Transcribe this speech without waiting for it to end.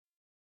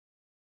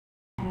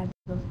has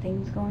those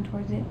things going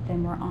towards it,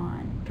 then we're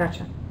on.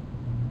 Gotcha.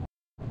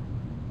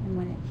 And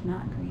when it's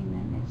not green,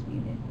 then it's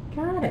muted.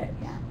 Got it.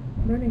 Yeah.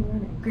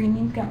 Learning. Green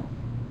means go.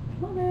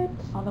 Love it.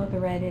 Although the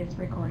red is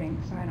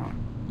recording, so I don't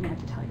have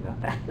to tell you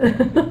about that.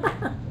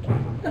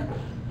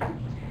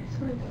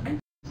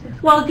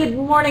 Well, good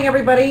morning,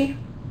 everybody.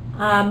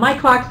 My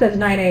clock says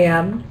 9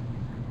 a.m.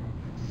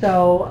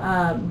 So,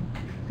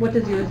 what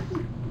does yours?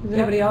 Is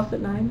anybody else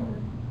at 9?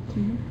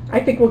 Mm-hmm.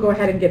 I think we'll go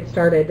ahead and get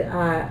started.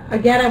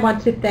 Again, I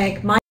want to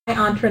thank my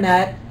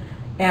intranet,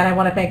 and I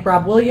want to thank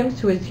Rob Williams,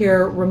 who is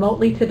here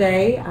remotely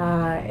today,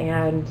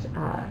 and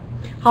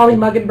Holly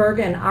Muggenberg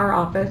in our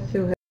office,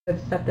 who have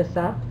set this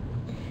up.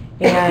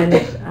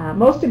 And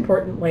most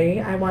importantly,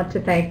 I want to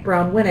thank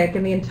Brown Winnick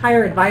and the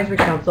entire advisory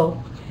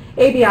council.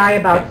 ADAAA,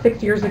 about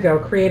 6 years ago,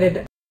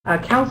 created a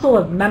council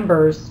of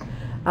members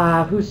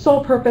whose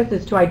sole purpose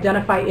is to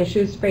identify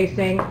issues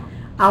facing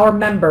our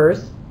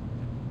members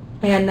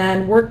and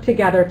then work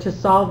together to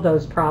solve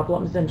those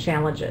problems and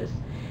challenges.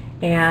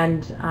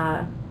 And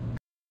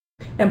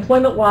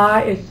employment law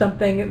is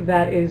something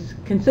that is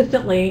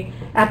consistently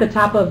at the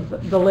top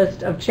of the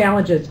list of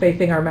challenges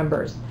facing our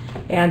members.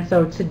 And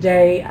so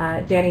today,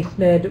 Danny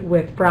Smid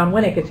with Brown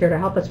Winnick is here to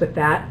help us with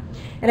that.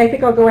 And I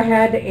think I'll go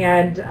ahead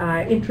and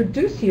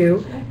introduce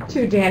you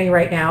to Danny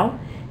right now.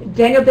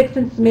 Daniel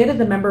Dixon Smid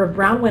is a member of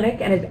Brown Winnick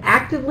and is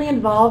actively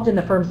involved in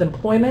the firm's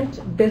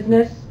employment,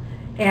 business,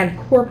 and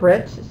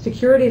corporate,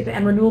 securities,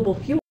 and renewable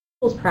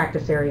fuels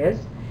practice areas.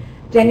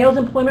 Danielle's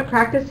employment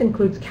practice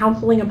includes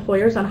counseling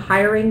employers on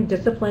hiring,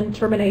 discipline,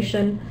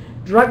 termination,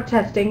 drug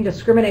testing,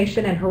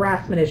 discrimination and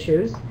harassment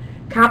issues,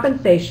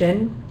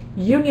 compensation,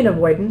 union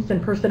avoidance,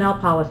 and personnel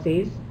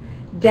policies.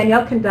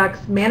 Danielle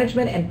conducts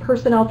management and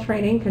personnel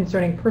training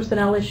concerning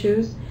personnel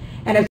issues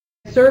and has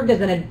served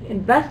as an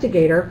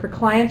investigator for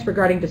clients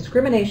regarding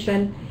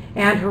discrimination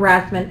and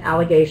harassment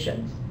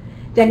allegations.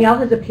 Danielle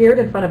has appeared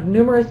in front of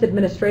numerous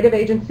administrative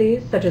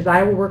agencies such as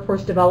Iowa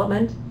Workforce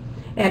Development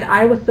and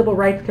Iowa Civil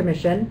Rights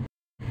Commission,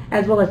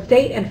 as well as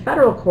state and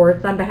federal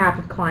courts on behalf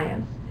of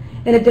clients.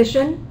 In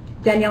addition,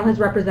 Danielle has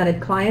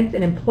represented clients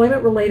in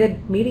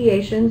employment-related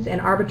mediations and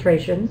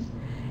arbitrations.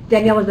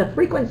 Danielle is a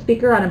frequent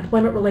speaker on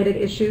employment-related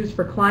issues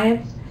for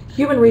clients,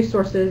 human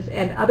resources,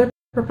 and other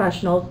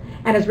professionals,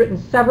 and has written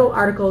several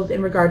articles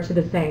in regard to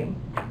the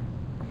same.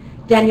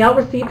 Danielle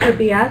received her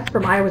BS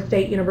from Iowa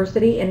State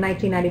University in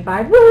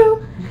 1995,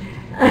 woo!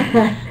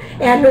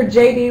 And her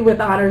JD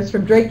with honors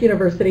from Drake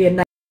University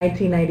in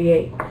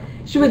 1998.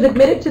 She was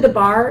admitted to the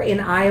bar in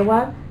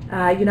Iowa,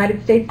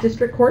 United States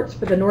District Courts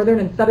for the Northern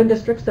and Southern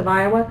Districts of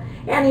Iowa,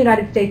 and the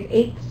United States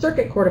 8th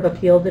Circuit Court of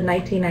Appeals in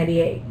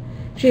 1998.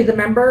 She is a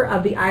member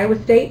of the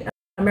Iowa State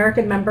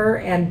American Member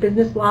and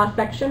Business Law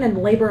Section and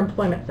Labor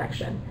Employment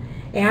Section,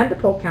 and the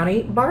Polk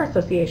County Bar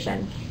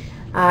Association.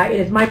 It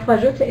is my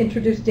pleasure to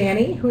introduce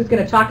Danny, who's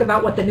going to talk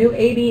about what the new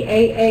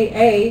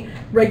ADAAA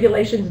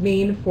regulations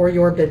mean for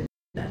your business.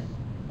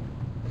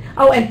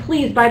 Oh, and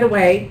please, by the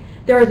way,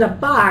 there is a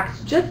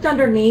box just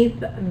underneath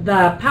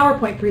the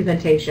PowerPoint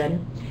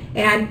presentation,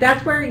 and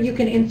that's where you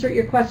can insert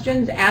your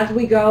questions as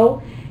we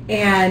go,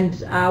 and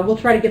we'll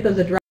try to get those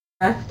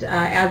addressed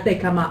as they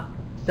come up.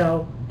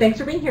 So thanks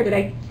for being here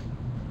today.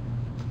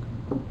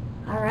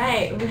 All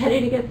right, we're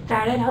ready to get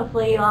started.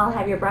 Hopefully you all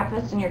have your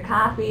breakfast and your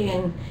coffee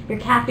and your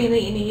caffeine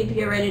that you need to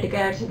get ready to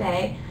go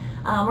today.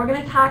 We're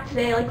going to talk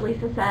today, like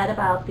Lisa said,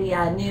 about the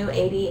new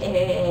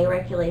ADAAA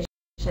regulations.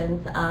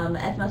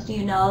 As most of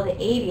you know, the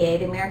ADA,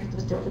 the Americans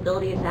with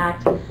Disabilities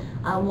Act,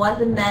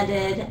 was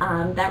amended.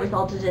 That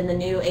resulted in the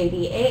new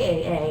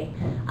ADAAA.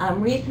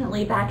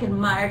 Recently, back in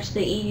March,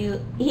 the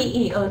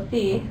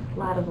EEOC, a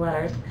lot of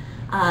letters,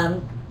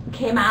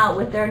 came out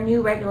with their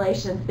new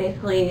regulations,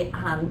 basically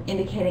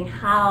indicating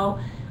how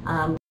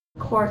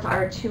courts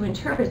are to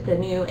interpret the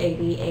new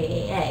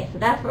ADAAA. So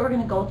that's what we're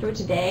going to go through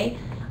today.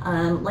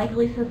 Like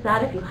Lisa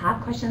said, if you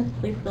have questions,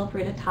 please feel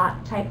free to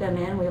type them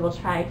in. I'll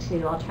try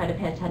to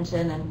pay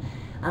attention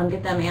and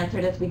get them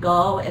answered as we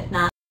go. If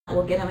not,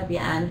 we'll get them at the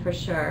end for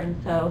sure. And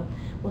so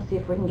we'll see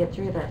if we can get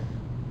through this.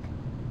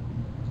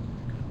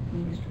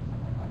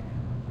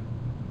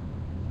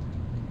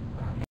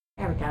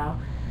 There we go.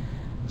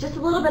 Just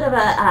a little bit of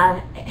a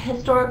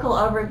historical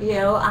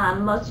overview.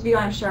 Most of you,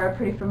 I'm sure, are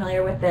pretty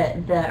familiar with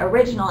the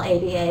original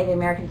ADA, the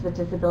Americans with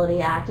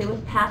Disability Act. It was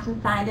passed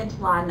and signed into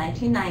law in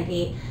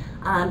 1990.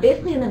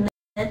 Basically, in the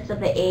midst of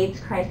the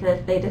AIDS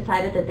crisis, they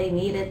decided that they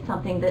needed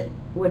something that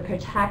would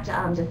protect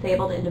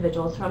disabled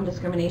individuals from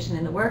discrimination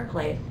in the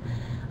workplace.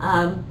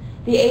 The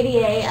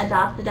ADA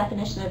adopts the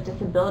definition of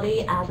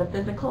disability as a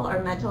physical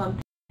or mental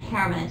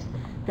impairment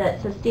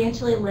that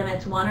substantially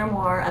limits one or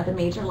more of the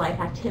major life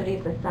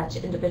activities of such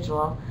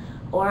individual,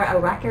 or a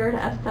record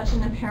of such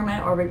an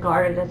impairment, or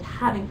regarded as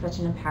having such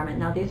an impairment.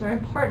 Now, these are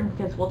important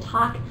because we'll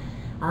talk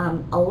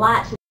a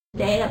lot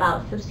today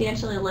about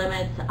substantially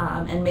limits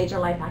and major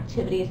life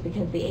activities,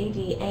 because the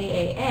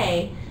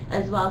ADAAA,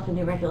 as well as the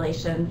new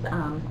regulations,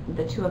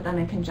 the two of them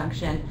in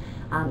conjunction,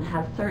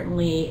 have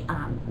certainly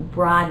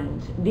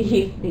broadened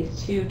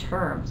these two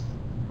terms.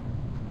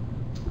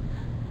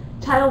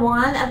 Title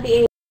I of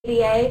the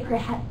ADA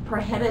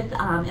prohibits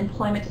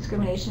employment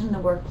discrimination in the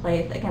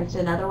workplace against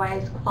an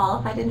otherwise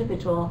qualified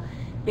individual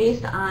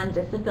based on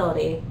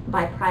disability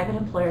by private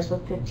employers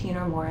with 15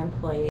 or more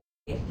employees.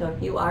 So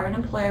if you are an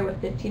employer with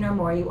 15 or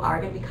more, you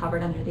are going to be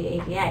covered under the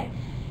ADA.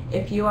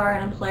 If you are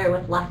an employer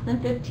with less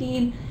than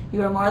 15,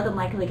 you are more than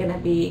likely going to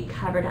be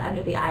covered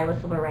under the Iowa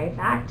Civil Rights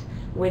Act,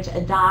 which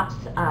adopts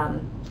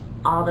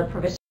all the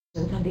provisions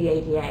of the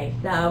ADA.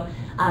 So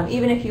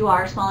even if you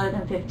are smaller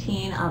than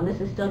 15, this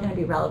is still going to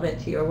be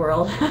relevant to your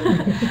world,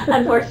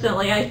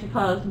 unfortunately, I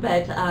suppose,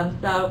 but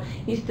so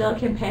you still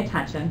can pay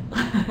attention.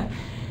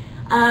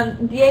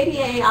 The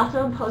ADA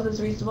also imposes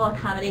reasonable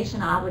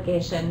accommodation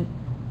obligation.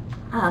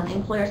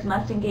 Employers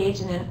must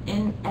engage in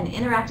an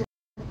interactive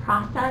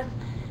process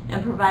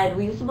and provide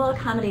reasonable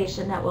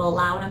accommodation that will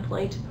allow an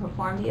employee to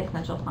perform the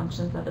essential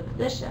functions of the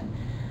position.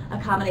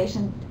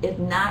 Accommodation is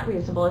not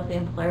reasonable if the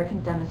employer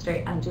can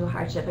demonstrate undue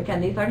hardship.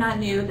 Again, these are not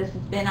new. This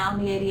has been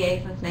on the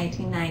ADA since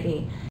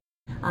 1990.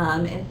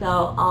 And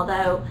so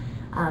although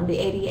the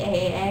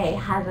ADAAA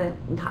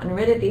hasn't gotten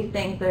rid of these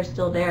things, they're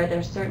still there.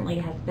 There certainly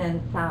has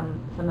been some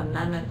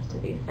amendments to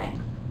these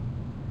things.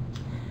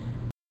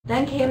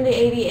 Then came the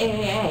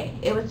ADAAA.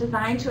 It was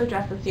designed to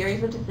address a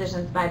series of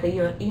decisions by the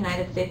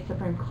United States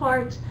Supreme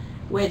Court,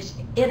 which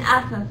in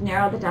essence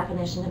narrowed the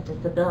definition of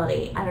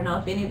disability. I don't know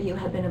if any of you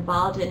have been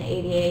involved in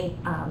ADA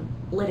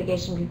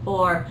litigation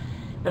before,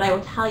 but I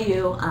will tell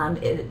you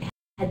it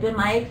had been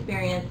my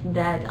experience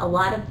that a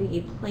lot of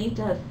the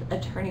plaintiffs'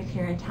 attorneys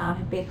here in town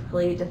have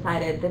basically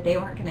decided that they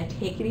weren't going to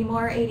take any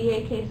more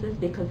ADA cases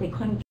because they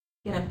couldn't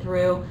get them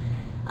through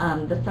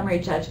the summary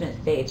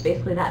judgment stage,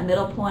 basically that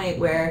middle point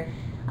where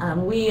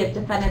we as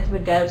defendants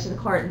would go to the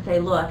court and say,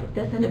 look,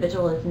 this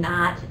individual is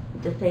not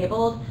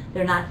disabled,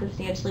 they're not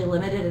substantially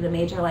limited in a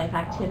major life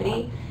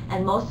activity,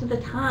 and most of the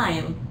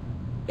time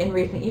in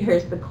recent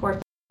years the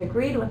courts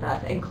agreed with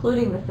us,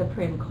 including the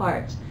Supreme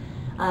Court.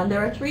 There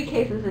were 3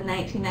 cases in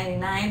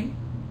 1999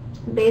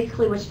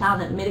 basically which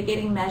found that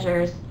mitigating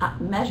measures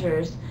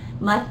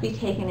must be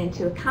taken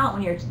into account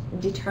when you're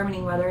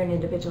determining whether an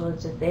individual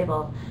is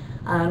disabled.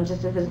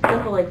 Just as a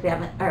simple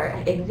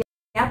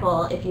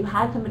example, if you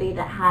had somebody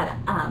that had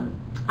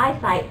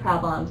eyesight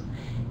problems,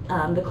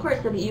 the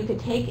court said that you could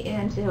take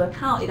into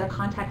account either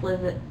contact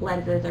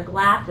lenses or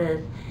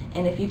glasses,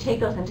 and if you take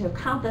those into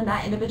account, then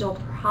that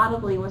individual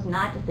probably was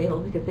not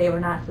disabled because they were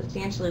not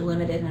substantially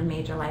limited in a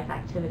major life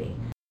activity.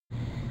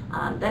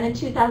 Then in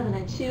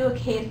 2002, a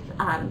case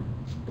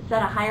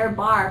set a higher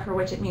bar for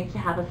which it means to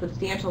have a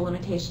substantial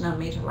limitation on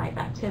major life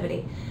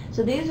activity.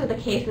 So these are the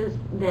cases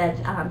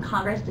that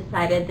Congress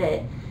decided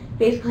that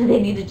basically they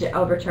needed to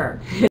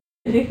overturn.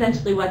 Is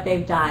essentially what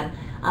they've done.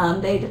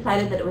 They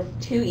decided that it was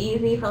too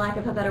easy, for lack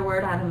of a better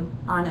word,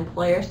 on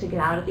employers to get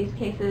out of these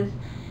cases,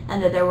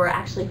 and that there were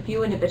actually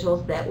few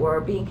individuals that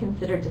were being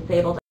considered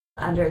disabled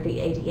under the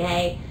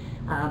ADA,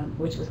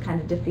 which was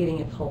kind of defeating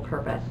its whole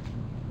purpose.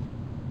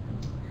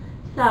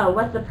 So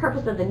what's the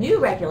purpose of the new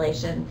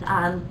regulations?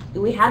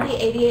 We have the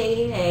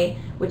ADAAA,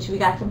 which we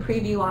got some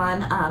preview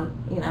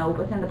on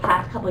within the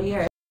past couple of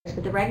years,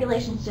 but the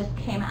regulations just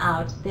came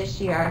out this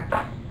year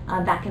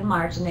back in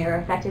March, and they were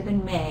effective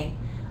in May.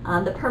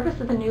 The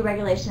purpose of the new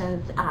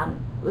regulations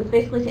was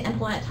basically to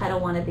implement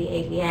Title I of the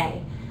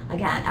ADA.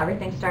 Again,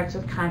 everything starts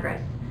with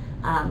Congress.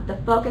 The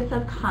focus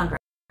of Congress,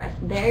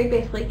 they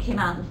basically came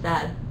out and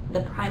said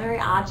the primary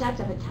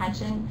object of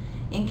attention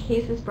in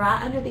cases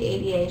brought under the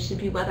ADA should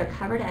be whether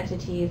covered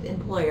entities,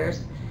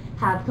 employers,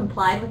 have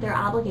complied with their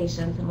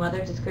obligations and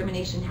whether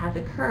discrimination has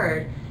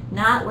occurred,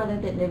 not whether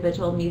the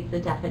individual meets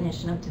the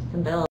definition of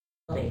disability.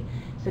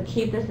 So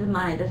keep this in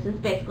mind. This is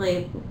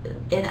basically,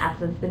 in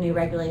essence, the new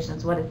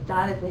regulations. What it's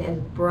done is it has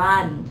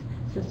broadened,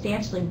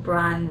 substantially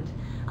broadened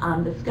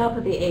the scope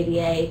of the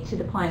ADA to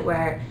the point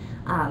where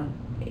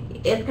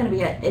it's going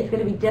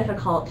to be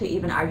difficult to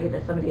even argue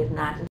that somebody is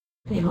not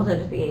disabled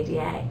under the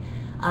ADA.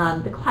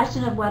 The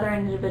question of whether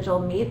an individual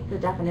meets the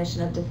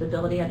definition of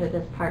disability under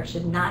this part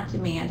should not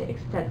demand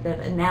extensive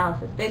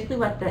analysis. Basically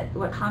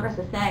what Congress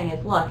is saying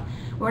is, look,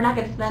 we're not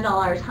going to spend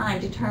all our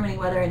time determining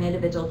whether an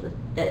individual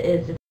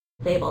is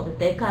disabled. If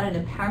they've got an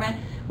impairment,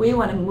 we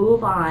want to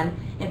move on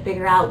and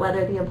figure out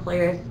whether the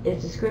employer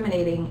is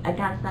discriminating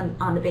against them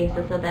on the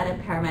basis of that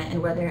impairment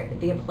and whether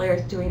the employer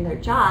is doing their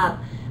job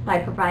by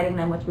providing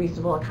them with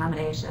reasonable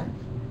accommodations.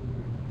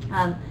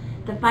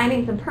 The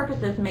findings and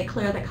purposes make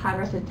clear that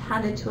Congress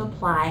intended to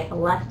apply a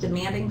less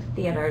demanding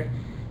standard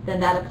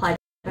than that applied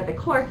by the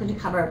courts and to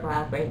cover a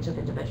broad range of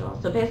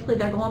individuals. So basically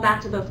they're going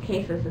back to those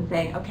cases and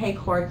saying, okay,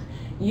 courts,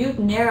 you've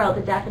narrowed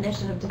the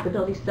definition of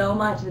disability so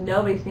much that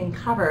nobody's being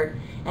covered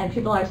and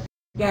people are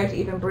scared to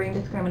even bring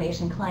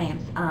discrimination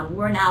claims.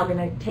 We're now going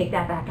to take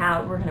that back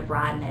out. We're going to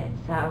broaden it.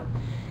 So,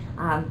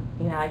 I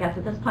guess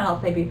at this point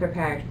I'll say be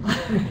prepared.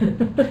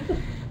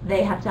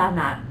 They have done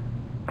that.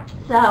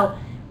 So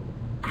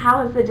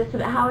how has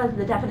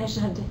the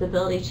definition of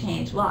disability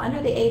changed? Well,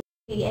 under the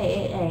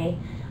ADAAA,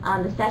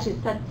 the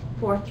statute sets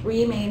forth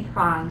 3 main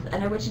prongs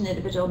under which an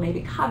individual may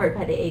be covered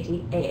by the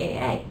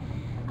ADAAA.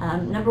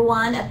 Number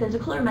 1, a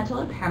physical or mental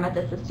impairment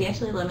that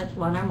substantially limits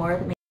one or more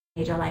of the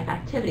major life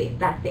activities.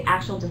 That's the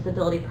actual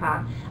disability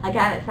prong.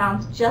 Again, it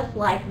sounds just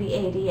like the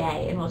ADA,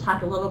 and we'll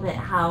talk a little bit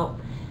how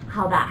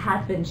that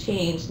has been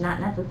changed, not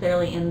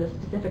necessarily in the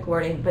specific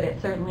wording, but it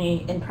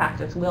certainly in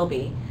practice will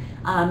be.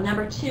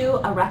 Number 2,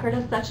 a record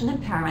of such an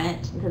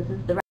impairment. This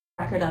is the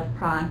record of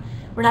prong.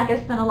 We're not going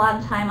to spend a lot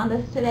of time on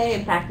this today,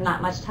 in fact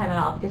not much time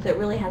at all, because it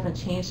really hasn't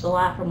changed a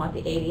lot from what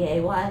the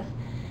ADA was.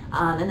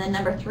 And then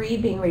number 3,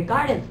 being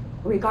regarded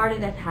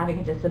as having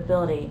a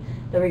disability,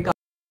 the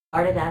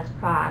regarded as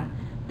prong.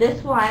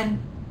 This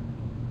one,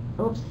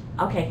 oops,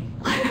 okay,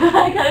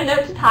 I got a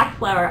note to talk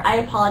slower. I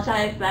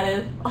apologize, that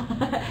is,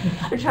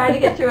 I'm trying to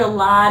get through a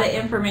lot of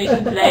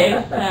information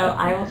today, so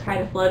I will try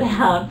to slow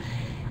down.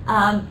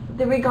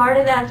 The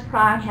regarded as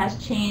prong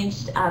has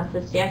changed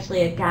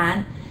substantially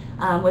again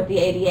with the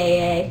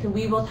ADAA, so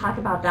we will talk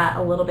about that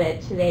a little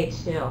bit today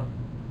too.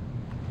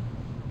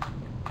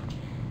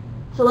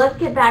 So let's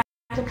get back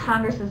to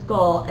Congress's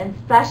goal, and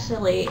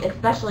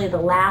especially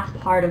the last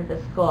part of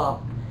this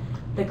goal.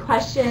 The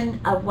question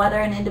of whether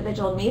an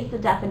individual meets the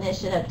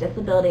definition of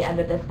disability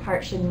under this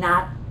part should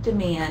not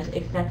demand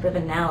extensive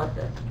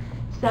analysis.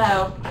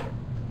 So,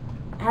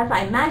 as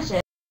I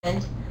mentioned,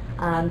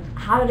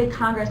 how did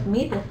Congress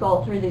meet this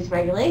goal through these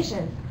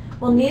regulations?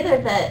 Well, neither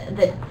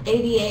the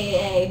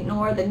ADAA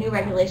nor the new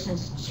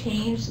regulations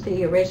changed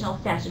the original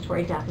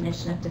statutory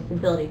definition of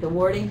disability. The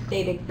wording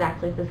stayed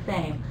exactly the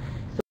same.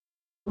 So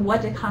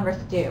what did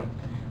Congress do?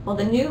 Well,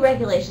 the new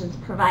regulations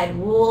provide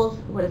rules,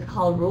 what is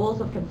called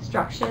rules of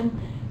construction,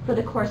 for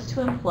the courts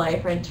to employ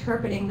for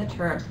interpreting the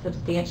term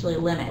substantially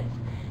limits.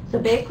 So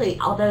basically,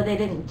 although they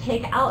didn't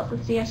take out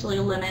substantially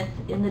limits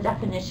in the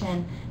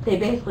definition, they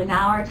basically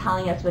now are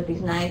telling us with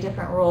these 9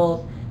 different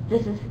rules,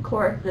 this is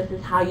courts, this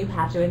is how you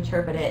have to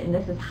interpret it, and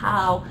this is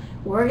how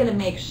we're going to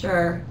make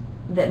sure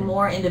that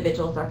more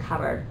individuals are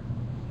covered.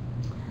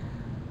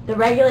 The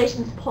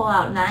regulations pull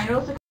out 9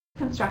 rules of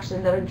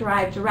construction that are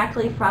derived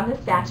directly from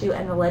the statute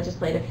and the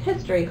legislative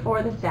history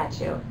for the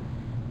statute.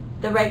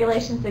 The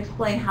regulations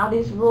explain how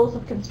these rules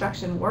of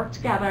construction work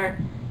together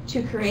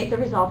to create the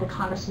result that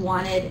Congress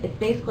wanted. It's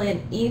basically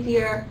an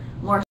easier,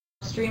 more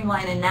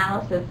streamlined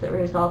analysis that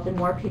results in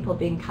more people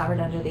being covered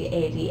under the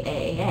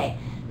ADAA.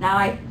 Now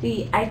I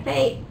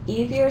say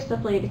easier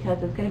simply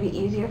because it's going to be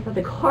easier for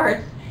the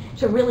courts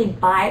to really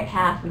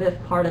bypass this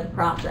part of the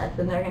process,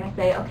 and they're going to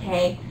say,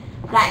 okay,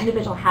 that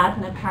individual has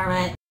an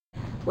impairment.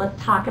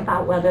 Let's talk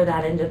about whether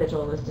that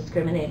individual was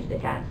discriminated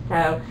against.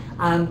 So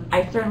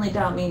I certainly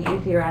don't mean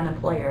easier on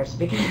employers,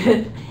 because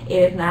it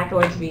is not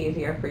going to be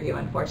easier for you,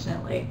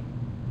 unfortunately.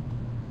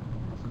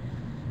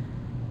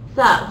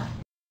 So,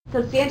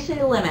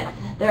 substantially limits.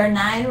 There are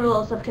 9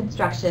 rules of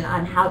construction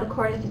on how the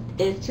court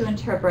is to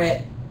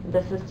interpret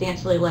the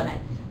substantially limits.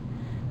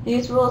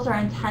 These rules are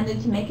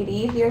intended to make it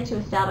easier to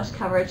establish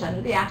coverage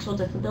under the actual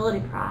disability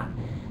prong,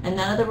 and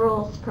none of the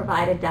rules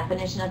provide a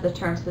definition of the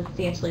term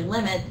substantially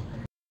limits.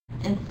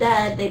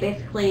 Instead, they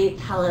basically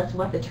tell us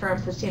what the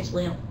term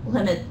substantially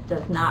limits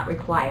does not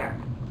require.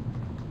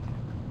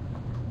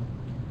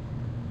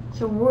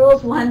 So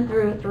rules 1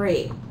 through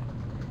 3.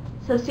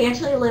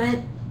 Substantially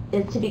limit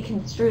is to be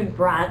construed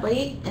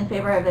broadly in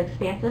favor of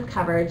expansive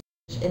coverage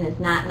and is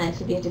not meant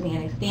to be a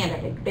demanding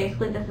standard.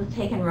 Basically, this is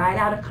taken right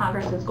out of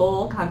Congress's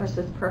goal,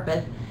 Congress's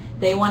purpose.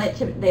 They wanted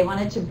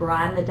to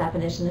broaden the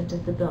definition of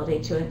disability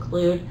to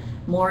include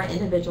more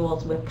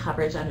individuals with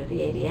coverage under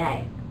the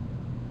ADA.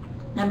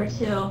 Number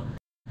 2,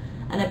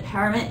 an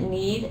impairment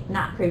need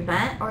not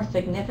prevent or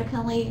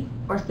significantly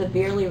or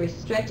severely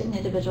restrict an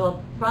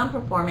individual from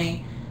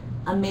performing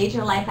a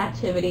major life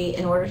activity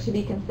in order to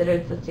be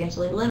considered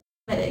substantially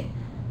limiting.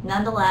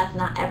 Nonetheless,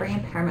 not every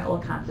impairment will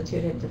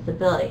constitute a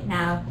disability.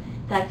 Now,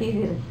 that's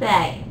easy to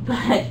say,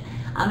 but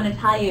I'm going to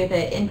tell you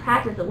that in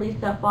practice, at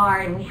least so far,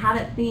 and we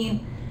haven't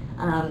seen,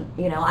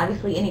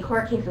 obviously any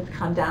court cases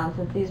come down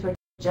since these were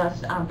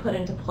just put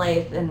into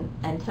place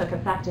and took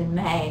effect in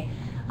May.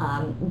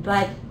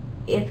 But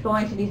it's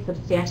going to be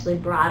substantially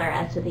broader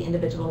as to the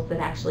individuals that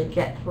actually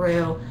get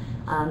through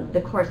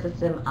the court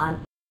system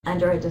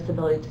under a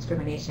disability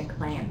discrimination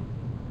claim.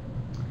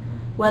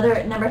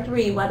 Number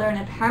 3, whether an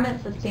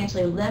impairment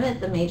substantially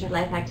limits a major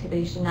life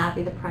activity should not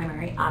be the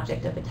primary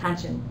object of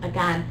attention.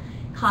 Again,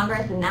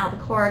 Congress and now the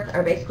courts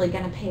are basically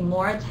going to pay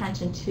more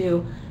attention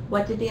to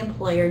what did the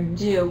employer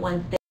do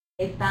once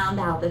they found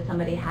out that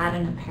somebody had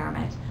an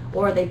impairment,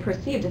 or they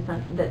perceived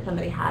that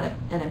somebody had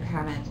an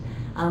impairment.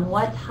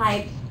 What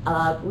types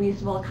of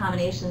reasonable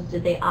accommodations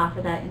did they offer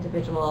that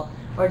individual,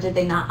 or did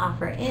they not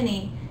offer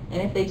any?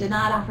 And if they did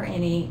not offer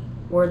any,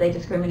 were they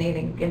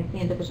discriminating against the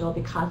individual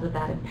because of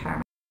that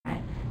impairment?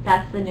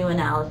 That's the new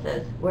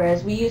analysis.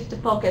 Whereas we used to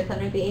focus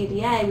under the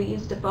ADA, we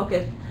used to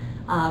focus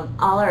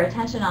all our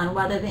attention on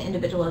whether the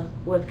individual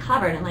was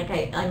covered. And like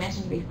I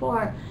mentioned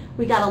before,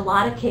 we got a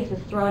lot of cases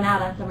thrown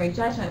out on summary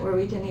judgment where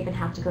we didn't even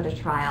have to go to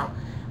trial.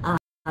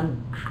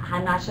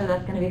 I'm not sure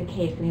that's going to be the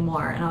case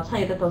anymore. And I'll tell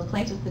you that those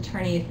plaintiffs'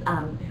 attorneys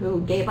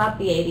who gave up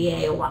the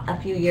ADA a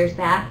few years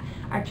back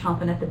are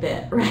chomping at the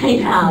bit right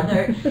now.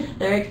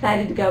 They're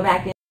excited to go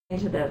back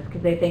into this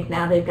because they think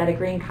now they've got a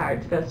green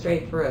card to go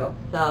straight through.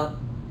 So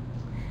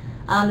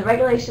The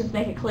regulations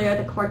make it clear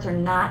the courts are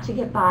not to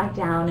get bogged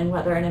down in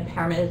whether an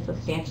impairment is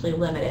substantially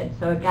limited.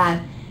 So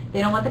again,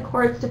 they don't want the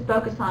courts to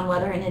focus on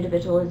whether an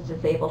individual is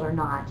disabled or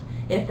not.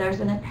 If there's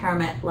an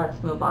impairment,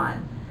 let's move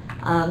on.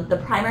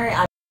 The primary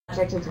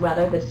object is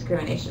whether the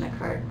discrimination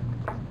occurred.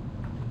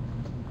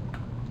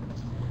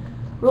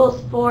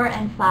 Rules 4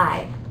 and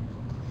 5.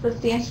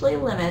 Substantially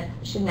limits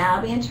should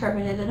now be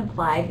interpreted and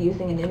applied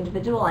using an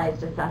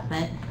individualized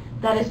assessment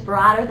that is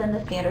broader than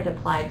the standard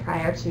applied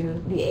prior to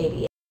the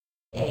ADAAA.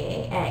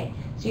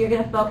 So you're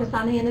going to focus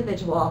on the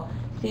individual,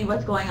 see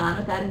what's going on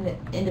with that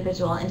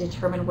individual, and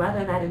determine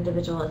whether that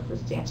individual is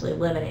substantially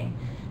limiting.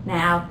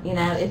 Now,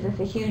 is this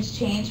a huge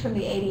change from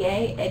the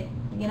ADA?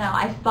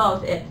 I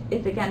suppose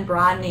it's again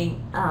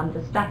broadening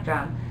the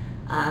spectrum,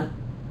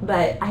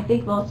 but I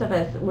think most of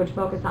us would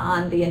focus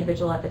on the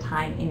individual at the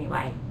time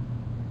anyway.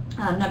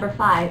 Number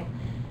 5,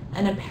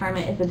 an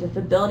impairment is a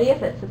disability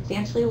if it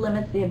substantially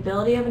limits the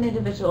ability of an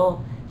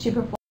individual to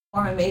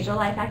perform a major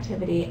life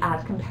activity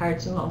as compared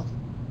to most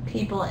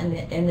people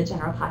in the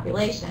general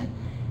population.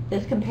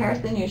 This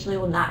comparison usually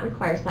will not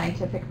require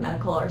scientific,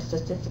 medical, or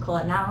statistical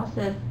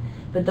analysis,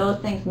 but those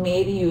things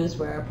may be used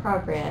where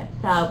appropriate.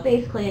 So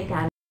basically,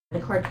 again, the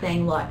court's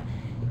saying, look,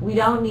 we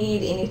don't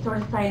need any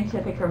sort of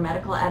scientific or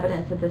medical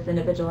evidence that this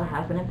individual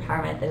has an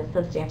impairment that is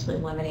substantially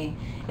limiting.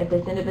 If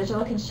this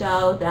individual can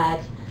show that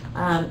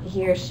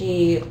he or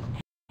she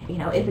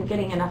isn't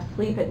getting enough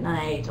sleep at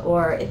night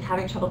or is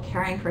having trouble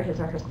caring for his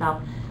or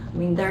herself, I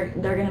mean, they're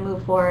going to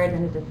move forward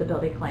in a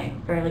disability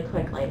claim fairly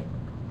quickly.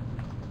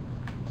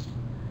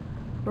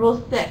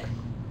 Rule 6.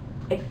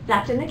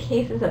 Except in the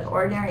cases of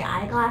ordinary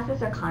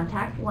eyeglasses or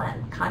contact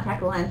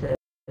lenses,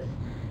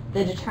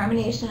 the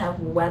determination of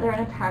whether an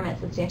impairment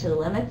substantially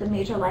limits a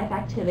major life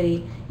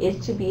activity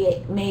is to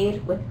be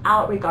made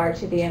without regard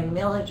to the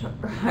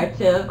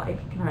ameliorative, I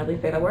can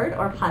hardly say the word,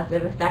 or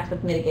positive effects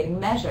of mitigating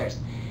measures.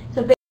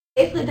 So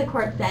basically the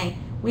court's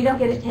saying, we don't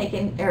get to take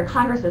in, or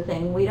Congress is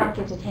saying, we don't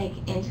get to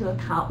take into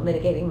account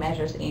mitigating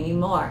measures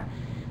anymore.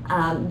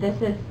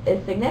 This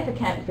is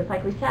significant because,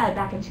 like we said,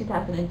 back in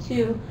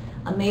 2002,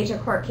 a major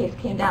court case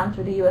came down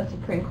through the U.S.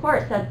 Supreme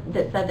Court that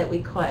said that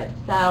we could.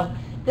 So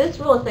this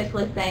rule is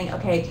basically saying,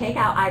 okay, take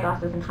out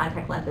eyeglasses and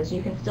contact lenses.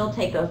 You can still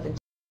take those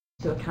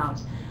into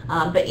account.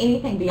 But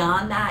anything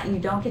beyond that, you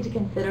don't get to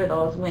consider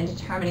those when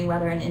determining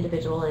whether an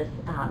individual is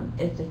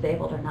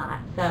disabled or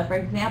not. So, for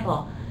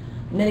example,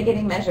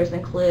 mitigating measures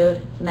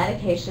include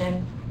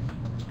medication,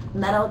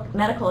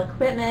 medical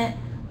equipment,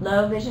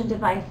 low vision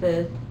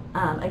devices,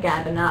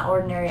 again, but not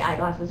ordinary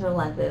eyeglasses or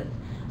lenses,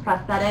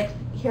 prosthetics,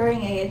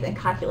 hearing aids and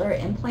cochlear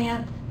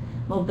implants,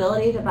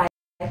 mobility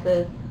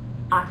devices,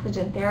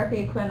 oxygen therapy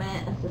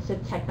equipment,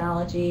 assistive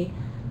technology,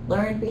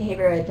 learned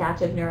behavior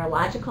adaptive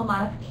neurological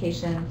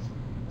modifications,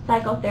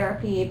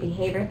 psychotherapy,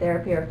 behavior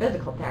therapy, or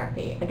physical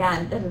therapy.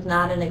 Again, this is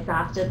not an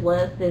exhaustive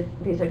list.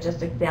 These are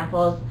just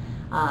examples.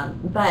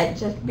 But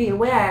just be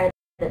aware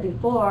that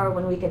before,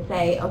 when we could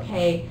say,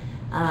 okay,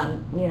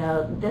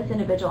 this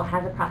individual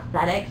has a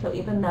prosthetic, so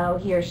even though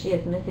he or she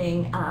is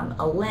missing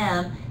a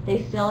limb,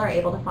 they still are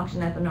able to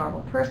function as a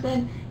normal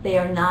person. They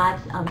are not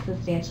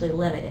substantially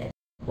limited.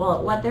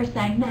 Well, what they're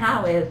saying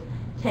now is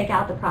take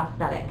out the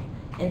prosthetic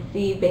and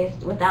see,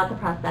 without the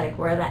prosthetic,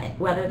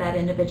 whether that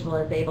individual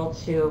is able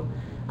to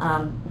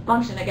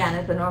function again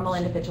as a normal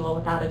individual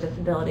without a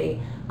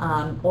disability,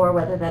 or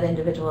whether that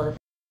individual is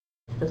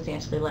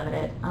substantially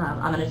limited.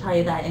 I'm going to tell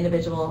you that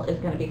individual is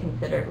going to be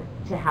considered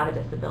to have a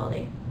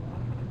disability.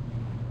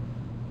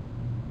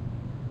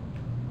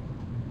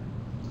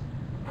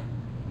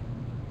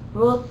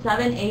 Rules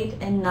 7, 8,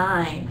 and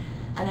 9.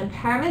 An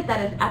impairment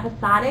that is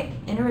episodic,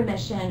 in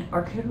remission,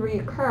 or could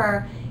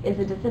reoccur is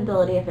a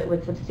disability if it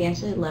would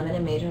substantially limit a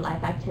major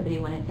life activity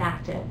when it's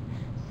active.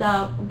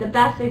 So the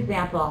best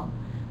example,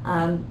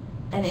 an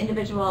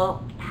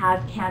individual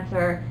has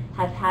cancer,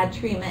 has had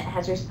treatment,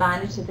 has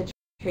responded to the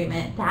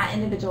treatment, that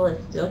individual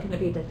is still going to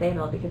be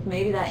disabled because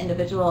maybe that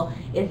individual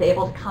is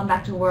able to come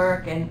back to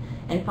work and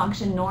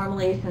function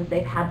normally since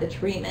they've had the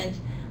treatment,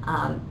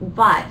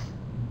 but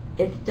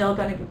it's still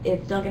going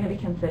to be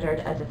considered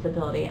a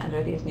disability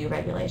under these new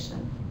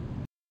regulations.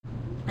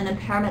 An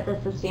impairment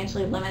that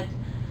substantially limits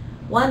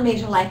one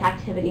major life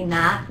activity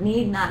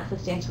need not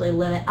substantially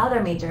limit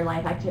other major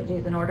life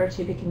activities in order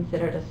to be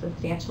considered a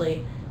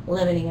substantially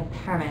limiting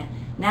impairment.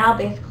 Now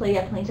basically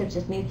a plaintiff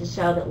just needs to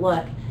show that,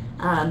 look,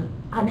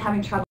 I'm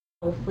having trouble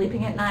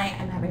sleeping at night,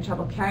 I'm having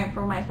trouble caring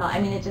for myself. I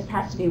mean, it just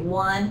has to be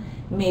one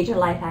major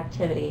life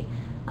activity.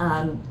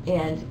 And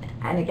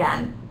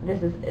again,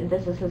 this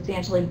is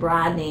substantially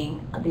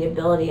broadening the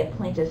ability of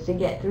plaintiffs to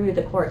get through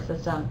the court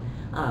system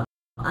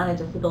on a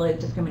disability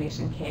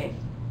discrimination case.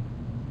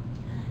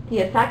 The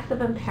effects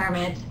of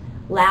impairment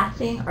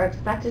lasting or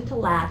expected to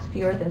last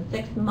fewer than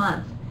 6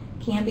 months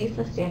can be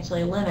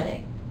substantially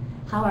limiting.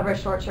 However,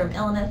 short-term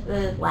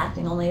illnesses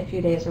lasting only a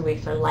few days or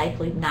weeks are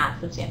likely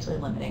not substantially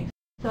limiting.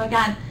 So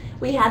again,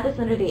 we had this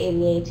under the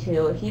ADA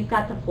too. If you've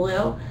got the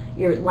flu,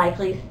 you're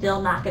likely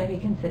still not going to be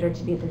considered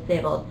to be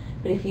disabled.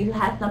 But if you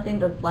have something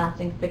that's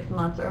lasting 6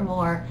 months or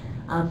more,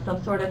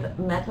 some sort of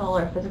mental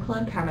or physical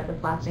impairment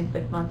that's lasting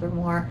 6 months or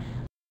more,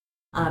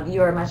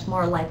 you are much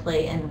more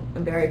likely and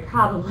very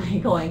probably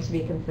going to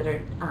be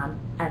considered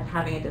as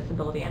having a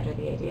disability under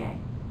the ADA.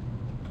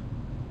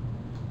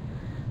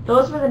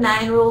 Those were the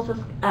 9 rules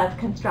of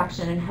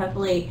construction, and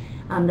hopefully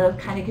those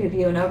kind of give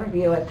you an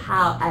overview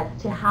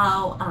as to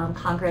how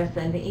Congress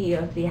and the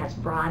EEOC has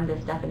broadened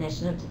this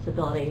definition of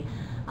disability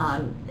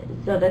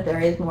so that there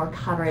is more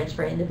coverage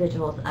for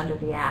individuals under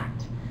the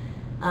Act.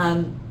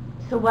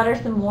 So what are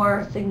some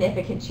more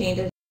significant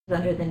changes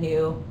under the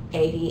new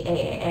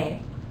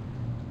ADAAA?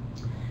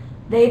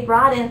 They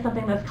brought in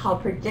something that's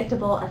called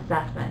predictable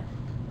assessments.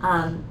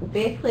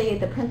 Basically,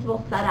 the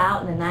principles set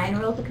out in the 9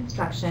 rules of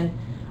construction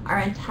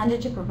are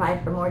intended to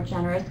provide for more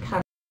generous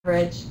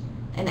coverage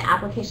and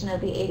application of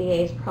the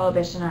ADA's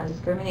prohibition on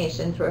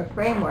discrimination through a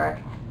framework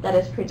that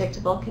is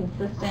predictable,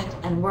 consistent,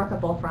 and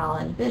workable for all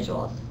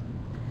individuals.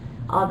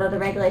 Although the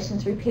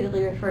regulations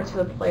repeatedly refer to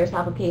employers'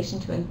 obligation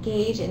to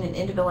engage in an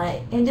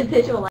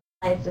individualized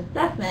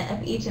assessment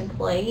of each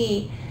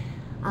employee,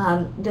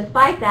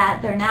 despite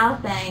that, they're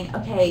now saying,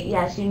 okay,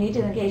 yes, you need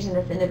to engage in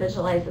this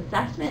individualized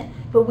assessment,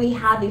 but we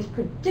have these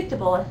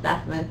predictable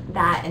assessments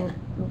that in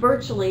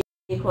virtually,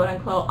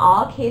 quote-unquote,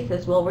 all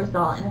cases will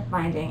result in a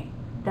finding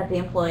that the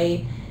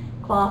employee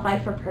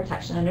qualified for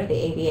protection under the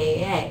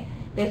ADAA.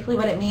 Basically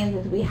what it means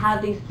is we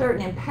have these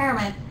certain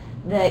impairments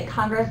that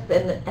Congress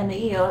and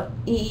the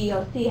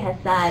EEOC has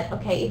said,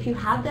 okay, if you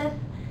have this,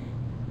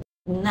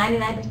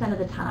 99% of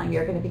the time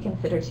you're going to be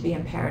considered to be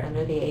impaired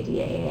under the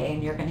ADAA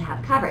and you're going to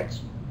have coverage.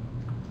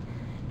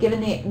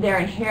 Given their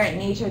inherent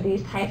nature,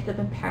 these types of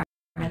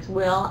impairments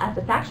will, as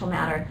a factual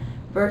matter,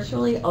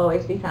 virtually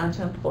always be found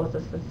to impose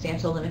a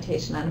substantial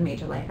limitation on a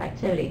major life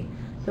activity.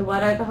 So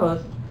what are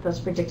those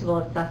predictable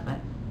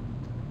assessments?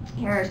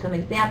 Here are some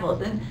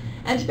examples,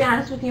 and to be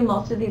honest with you,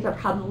 most of these are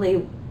probably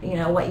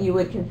what you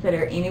would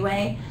consider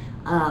anyway,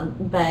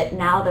 but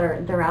now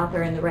they're out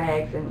there in the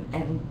regs,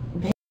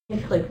 and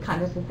basically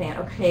Congress is saying,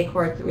 okay,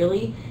 courts,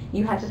 really,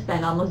 you have to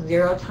spend almost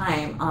 0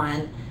 time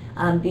on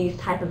these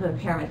type of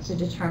impairments to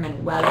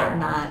determine whether or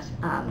not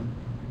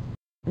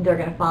they're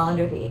going to fall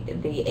under the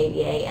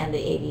ADA and the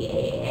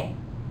ADAA.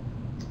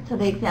 So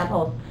the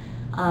examples,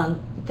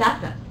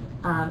 deafness.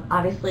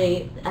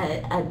 Obviously,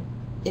 an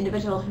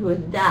individual who is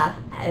deaf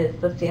is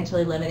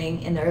substantially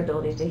limiting in their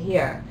ability to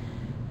hear.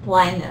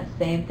 Blindness,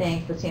 same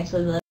thing,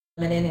 substantially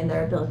limited in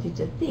their ability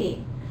to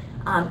see.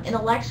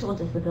 Intellectual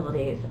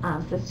disabilities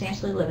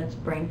substantially limits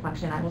brain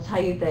function. I will tell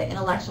you that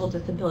intellectual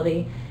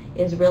disability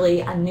is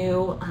really a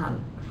new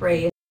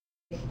phrase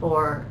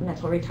for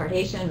mental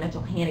retardation,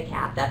 mental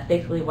handicap. That's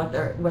basically what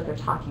they're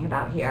talking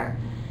about here.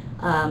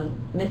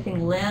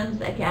 Missing limbs,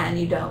 again,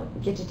 you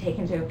don't get to take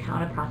into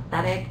account a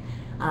prosthetic,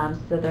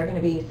 so they're going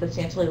to be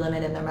substantially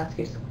limited in their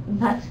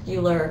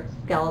muscular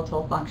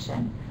skeletal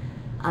function.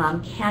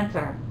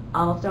 Cancer,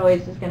 almost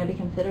always is going to be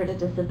considered a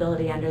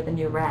disability under the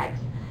new regs.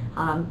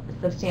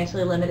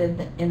 Substantially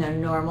limited in their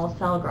normal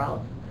cell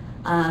growth.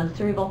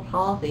 Cerebral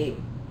palsy,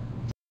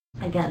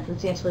 again,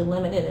 substantially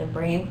limited in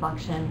brain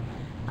function.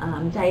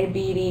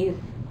 Diabetes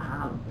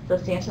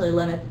substantially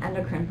limits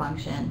endocrine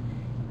function.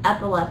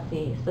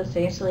 Epilepsy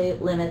substantially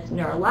limits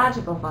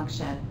neurological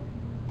function.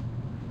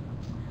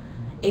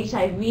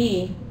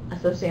 HIV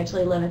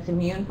substantially limits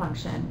immune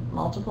function.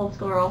 Multiple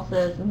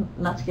sclerosis,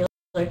 muscular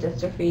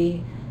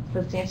dystrophy,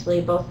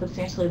 both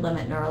substantially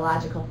limit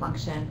neurological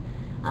function.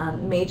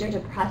 Major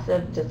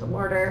depressive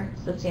disorder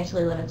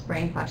substantially limits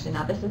brain function.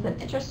 Now this is an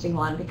interesting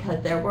one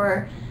because there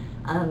were,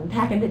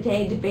 back in the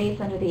day, debates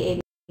under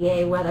the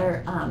ADA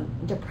whether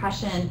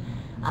depression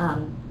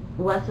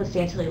was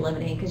substantially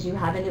limiting, because you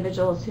have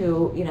individuals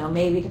who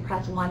may be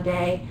depressed one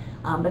day,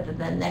 but then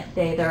the next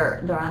day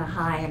they're on a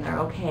high and they're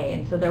okay.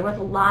 And so there was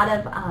a lot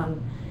of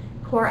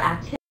core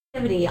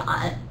activity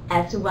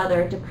as to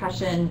whether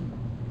depression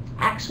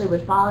actually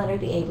would fall under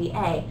the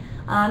ADA.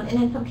 And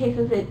in some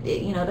cases,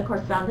 the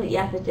courts found that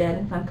yes, it did.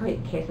 In some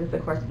cases, the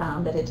courts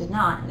found that it did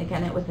not. And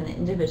again, it was an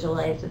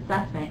individualized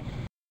assessment.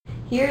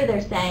 Here,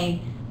 they're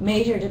saying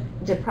major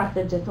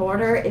depressive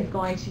disorder is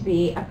going to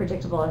be a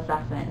predictable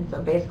assessment, and so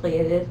basically,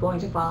 it is going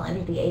to fall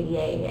under the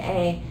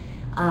ADAA.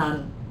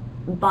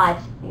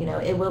 But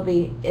it'll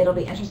be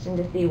interesting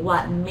to see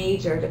what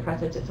major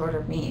depressive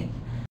disorder means.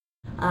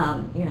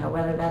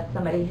 Whether that's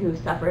somebody who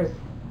suffers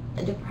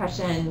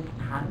depression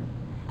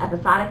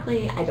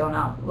episodically, I don't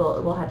know.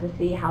 We'll have to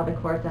see how the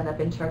courts end up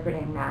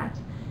interpreting that.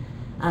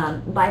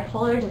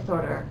 Bipolar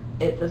disorder,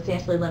 it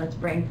substantially limits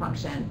brain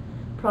function.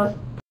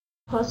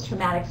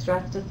 Post-traumatic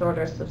stress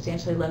disorder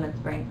substantially limits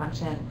brain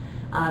function.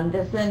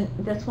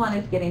 This one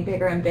is getting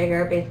bigger and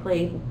bigger,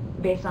 basically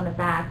based on the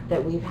fact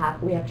that we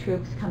have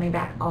troops coming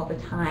back all the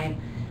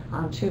time,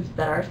 troops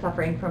that are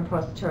suffering from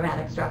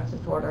post-traumatic stress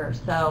disorder.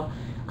 So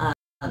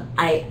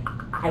I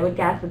would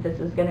guess that this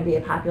is going to be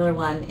a popular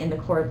one in the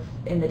courts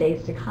in the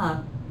days to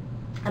come.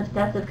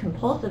 Obsessive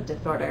compulsive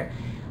disorder.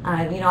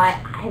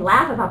 I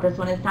laugh about this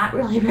one. It's not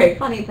really very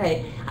funny, but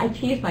I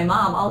tease my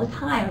mom all the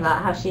time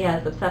about how she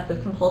has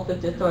obsessive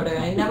compulsive disorder.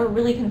 And I never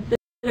really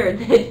considered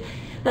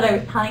that I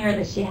was telling her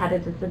that she had a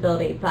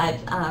disability, but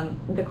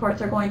the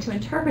courts are going to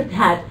interpret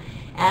that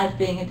as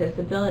being a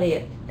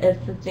disability. It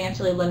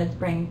substantially limits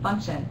brain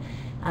function.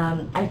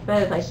 I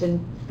suppose I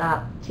shouldn't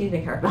stop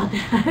teasing her about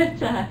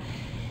that.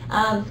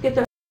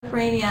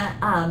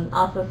 Schizophrenia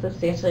also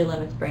substantially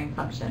limits brain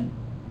function.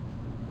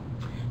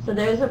 So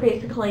those are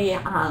basically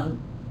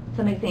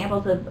some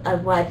examples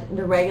of what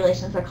the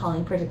regulations are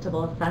calling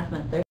predictable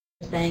assessments. They're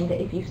saying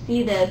that if you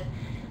see this,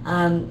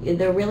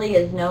 there really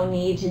is no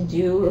need to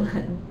do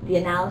the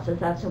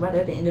analysis as to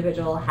whether the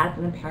individual has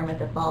an impairment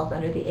that falls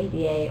under the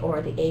ADA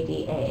or the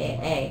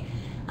ADAAA.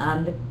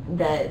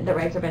 The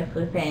regs are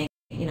basically saying,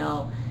 you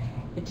know,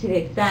 to the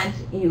extent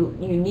you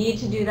need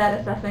to do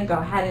that assessment, go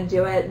ahead and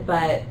do it,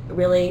 but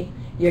really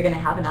you're going to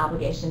have an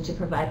obligation to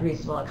provide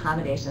reasonable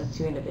accommodations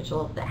to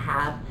individuals that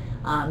have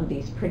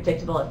these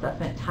predictable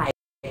assessment type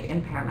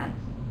impairments.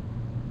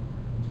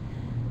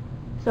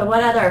 So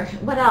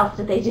what else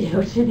did they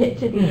do to the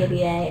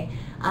ADA?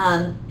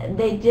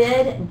 They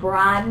did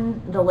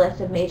broaden the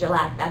list of major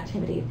life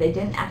activities. They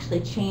didn't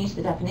actually change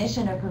the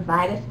definition or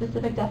provide a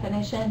specific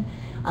definition,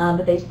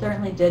 but they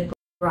certainly did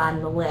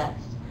broaden the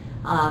list.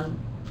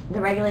 The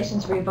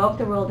regulations revoke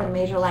the rule that a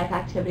major life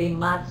activity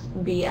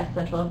must be of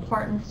central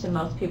importance to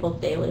most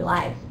people's daily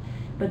lives,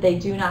 but they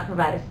do not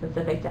provide a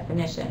specific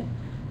definition.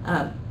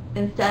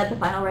 Instead, the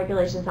final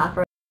regulations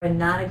offer a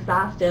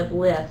non-exhaustive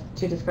list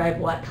to describe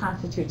what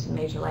constitutes a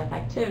major life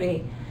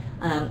activity.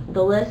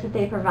 The list that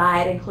they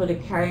provide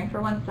included caring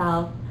for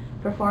oneself,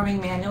 performing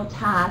manual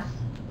tasks,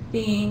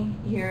 seeing,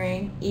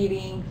 hearing,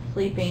 eating,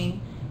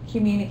 sleeping,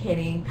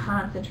 communicating,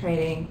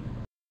 concentrating,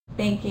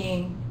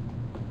 thinking.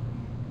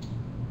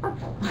 Oh,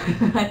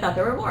 I thought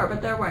there were more,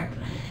 but there weren't.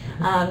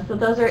 So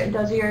those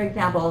are your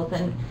examples,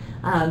 and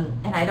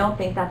I don't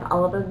think that's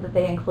all of them that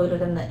they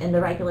included in the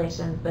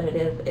regulations, but it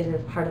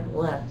is part of the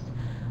list.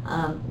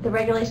 The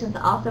regulations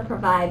also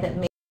provide that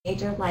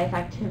major life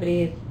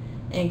activities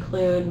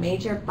include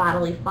major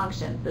bodily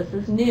functions. This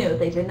is new.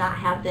 They did not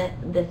have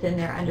this in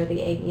there under the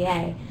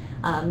ADA.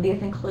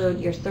 These include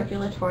your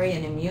circulatory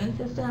and immune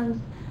systems,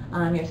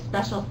 your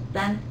special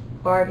sense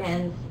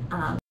organs,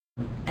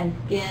 and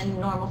skin,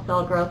 normal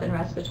cell growth, and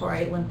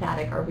respiratory,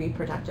 lymphatic, or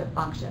reproductive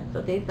function.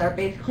 So these are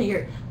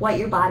basically what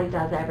your body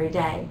does every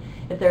day.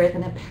 If there is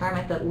an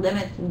impairment that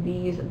limits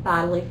these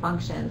bodily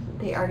functions,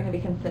 they are going to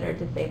be considered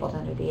disabled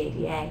under the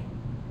ADA.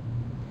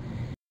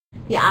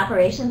 The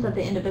operations of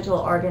the individual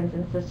organs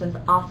and systems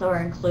also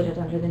are included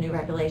under the new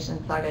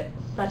regulations,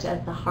 such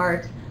as the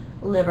heart,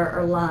 liver,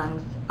 or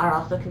lungs are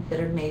also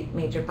considered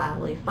major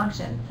bodily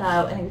functions. So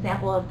an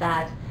example of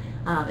that,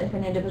 if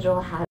an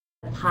individual has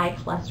high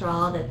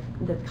cholesterol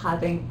that's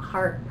causing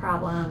heart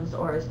problems,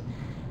 or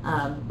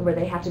where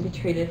they have to be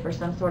treated for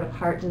some sort of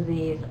heart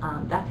disease,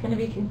 that's going to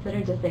be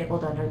considered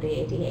disabled under the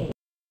ADA.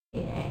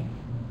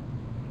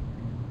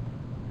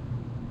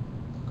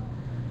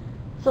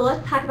 So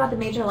let's talk about the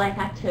major life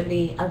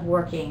activity of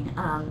working.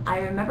 I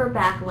remember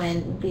back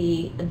when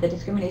the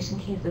discrimination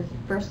cases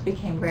first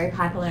became very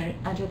popular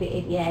under the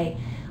ADA,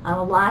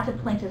 lots of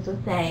plaintiffs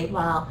would say,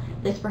 well,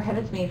 this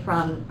prohibits me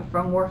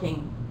from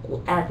working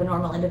as a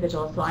normal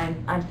individual, so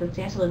I'm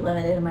substantially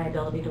limited in my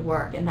ability to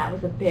work, and that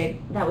was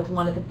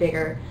one of the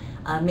bigger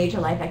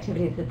major life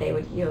activities that they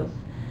would use.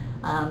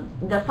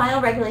 The final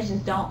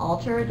regulations don't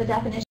alter the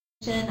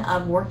definition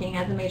of working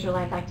as a major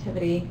life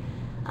activity.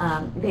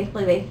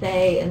 Basically, they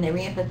say, and they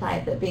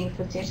reemphasize, that being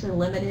substantially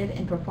limited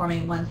in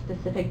performing one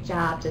specific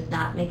job does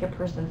not make a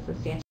person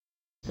substantially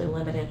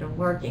limited in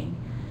working.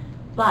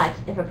 But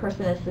if a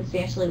person is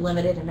substantially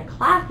limited in a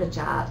class of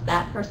jobs,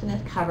 that person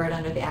is covered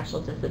under the actual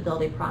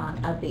disability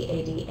prong of the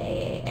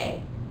ADAAA. I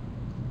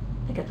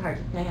think it's hard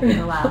to say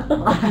after a while.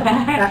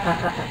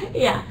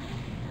 Yeah.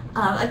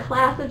 A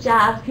class of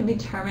jobs can be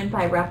determined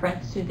by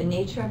reference to the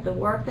nature of the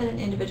work that an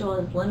individual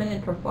is limited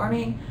in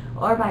performing,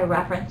 or by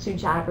reference to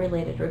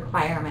job-related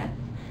requirements.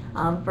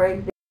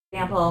 For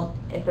example,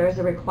 if there's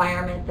a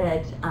requirement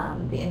that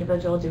the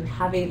individual do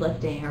heavy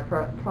lifting or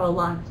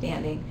prolonged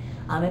standing,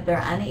 if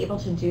they're unable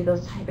to do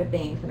those type of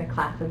things in a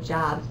class of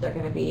jobs, they're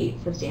going to be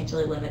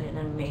substantially limited in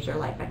a major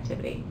life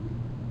activity.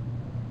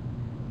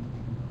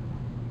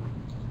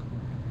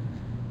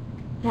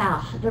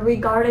 Now, the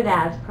regarded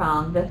as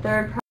prong, the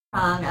third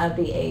prong of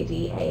the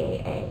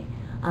ADAAA,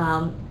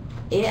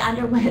 it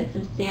underwent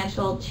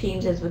substantial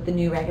changes with the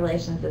new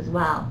regulations as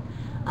well.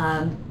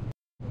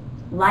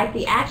 Like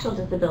the actual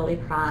disability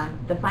prong,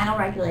 the final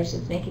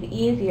regulations make it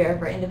easier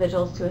for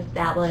individuals to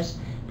establish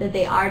that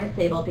they are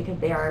disabled because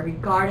they are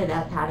regarded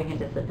as having a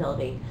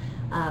disability.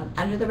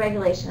 Under the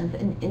regulations,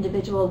 an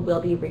individual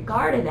will be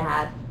regarded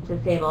as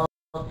disabled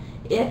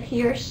if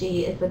he or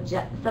she is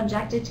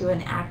subjected to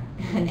an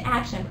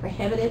action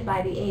prohibited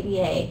by the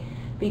ADA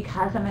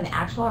because of an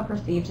actual or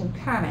perceived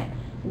impairment,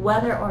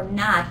 whether or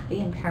not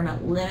the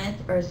impairment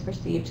limits or is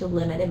perceived to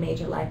limit a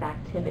major life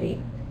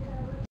activity.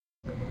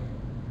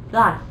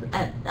 Thus,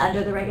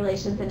 under the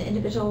regulations, an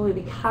individual will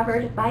be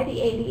covered by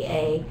the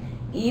ADA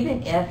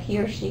even if he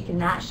or she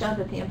cannot show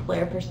that the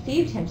employer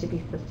perceived him to be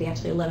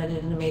substantially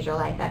limited in a major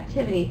life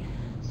activity,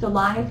 so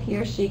long as he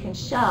or she can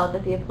show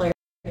that the employer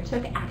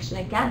took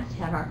against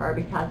him or her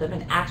because of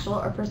an actual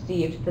or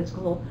perceived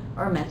physical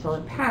or mental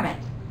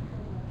impairment.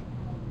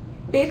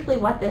 Basically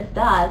what this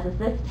does is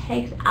this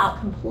takes out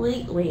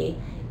completely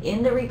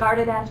in the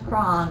regarded as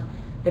prong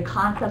the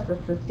concepts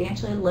of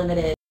substantially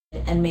limited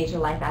and major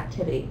life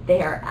activity.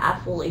 They are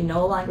absolutely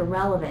no longer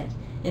relevant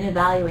in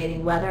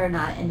evaluating whether or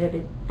not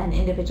an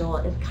individual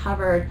is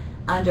covered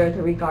under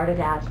the regarded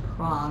as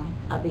prong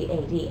of the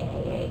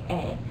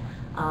ADAAA.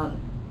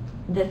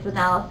 This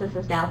analysis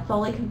is now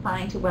solely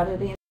confined to whether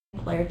the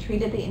employer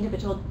treated the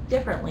individual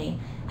differently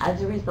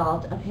as a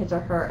result of his or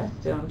her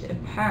assumed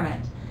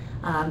impairment.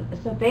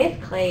 So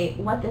basically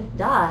what this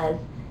does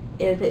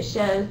is it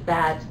shows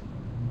that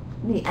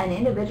an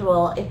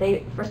individual, if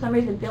they for some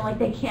reason feel like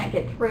they can't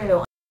get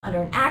through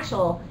under an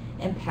actual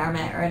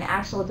impairment or an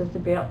actual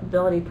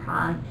disability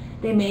prong,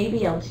 they may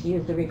be able to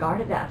use the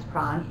regarded as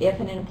prong if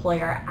an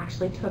employer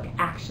actually took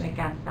action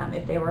against them,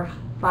 if they were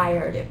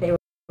fired, if they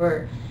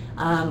were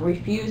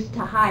refused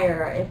to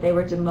hire, if they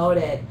were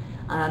demoted.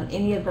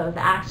 Any of those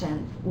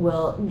actions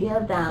will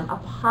give them a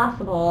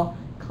possible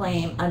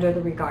claim under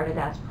the regarded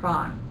as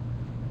prong.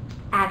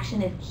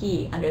 Action is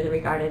key under the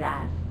regarded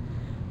as.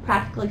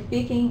 Practically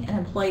speaking, an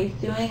employee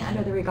suing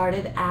under the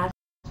regarded as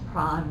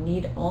prong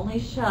need only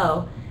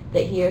show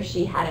that he or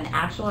she had an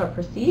actual or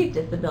perceived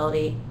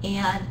disability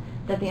and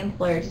that the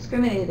employer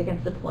discriminated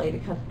against the employee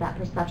because of that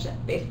perception.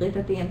 Basically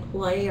that the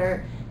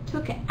employer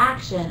took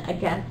action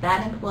against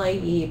that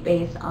employee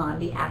based on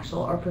the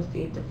actual or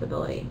perceived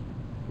disability.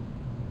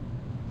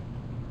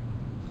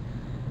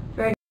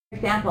 For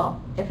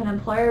example, if an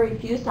employer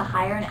refused to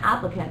hire an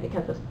applicant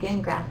because of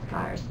skin graft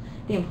scars,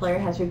 the employer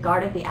has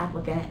regarded the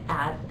applicant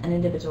as an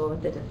individual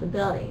with a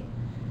disability.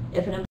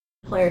 If an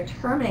employer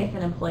terminates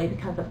an employee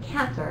because of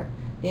cancer,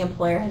 the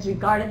employer has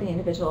regarded the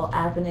individual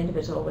as an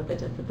individual with a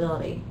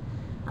disability.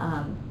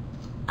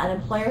 An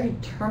employer who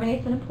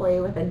terminates an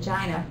employee with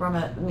angina from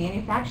a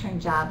manufacturing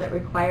job that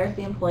requires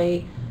the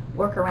employee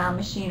work around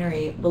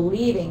machinery,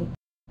 believing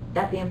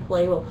that the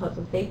employee will pose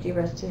a safety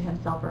risk to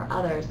himself or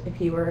others if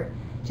he were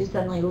to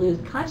suddenly lose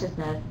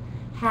consciousness,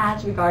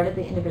 has regarded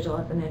the individual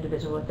as an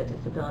individual with a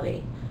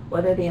disability.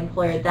 Whether the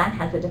employer then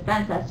has a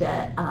defense as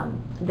to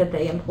that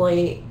the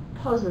employee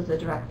poses a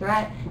direct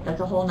threat,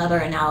 that's a whole other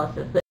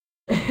analysis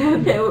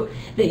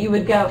that you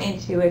would go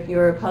into if you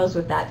were opposed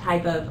with that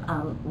type of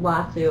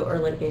lawsuit or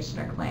litigation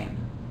or claim.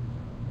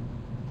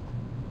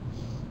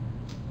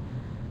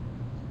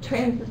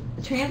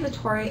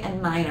 Transitory and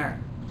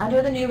minor.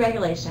 Under the new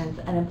regulations,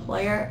 an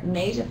employer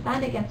may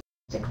defend against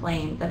a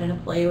claim that an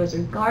employee was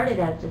regarded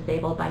as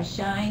disabled by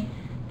showing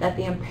that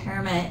the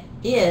impairment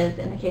is,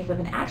 in the case of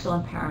an actual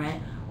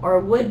impairment, or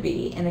would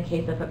be, in the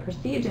case of a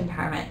perceived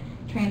impairment,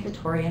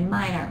 transitory and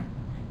minor.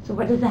 So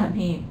what does that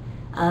mean?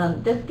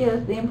 This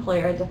gives the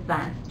employer a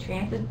defense.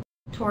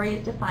 Transitory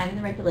is defined in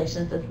the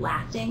regulations as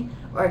lasting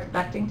or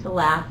expecting to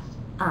last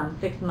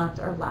 6 months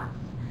or less.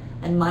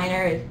 And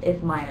minor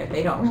is minor.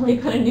 They don't really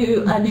put a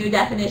new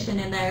definition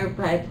in there,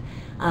 but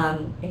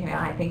you know,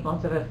 I think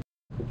most of us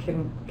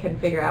can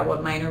figure out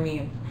what minor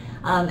means.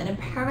 An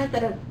impairment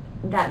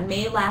that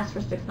may last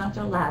for 6 months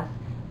or less,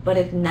 but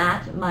is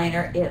not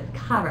minor, is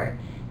covered.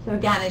 So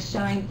again, it's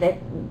showing that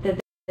the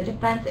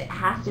defense, it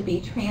has to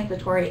be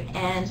transitory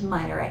and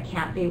minor. It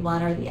can't be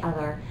one or the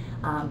other.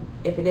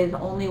 If it is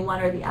only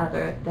one or the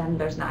other, then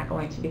there's not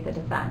going to be the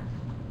defense.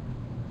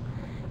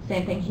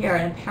 Same thing here.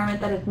 An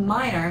impairment that is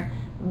minor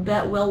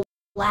but will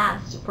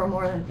last for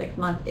more than 6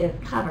 months is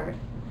covered.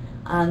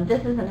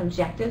 This is an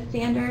objective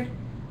standard.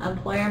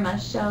 Employer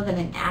must show that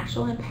an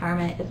actual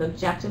impairment is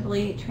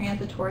objectively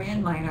transitory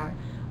and minor,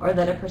 or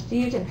that a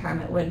perceived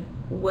impairment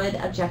would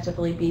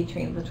objectively be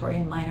transitory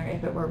and minor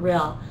if it were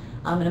real.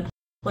 An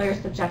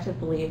employer's subjective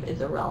belief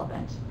is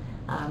irrelevant.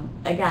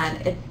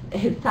 Again,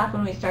 it's tough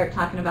when we start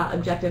talking about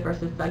objective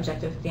versus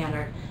subjective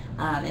standard,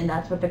 and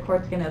that's what the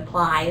court's going to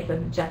apply. It's an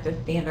objective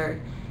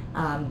standard,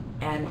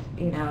 and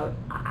you know,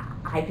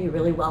 I'd be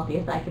really wealthy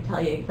if I could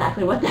tell you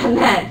exactly what that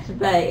meant,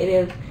 but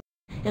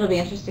it'll be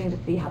interesting to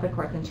see how the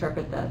courts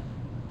interpret this.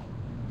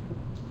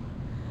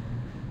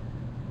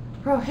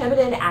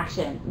 Prohibited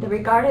action. The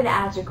regarded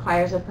as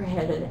requires a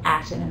prohibited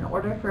action. In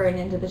order for an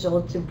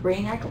individual to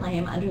bring a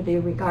claim under the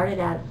regarded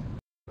as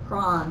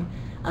prong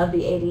of the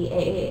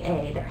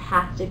ADAAA, there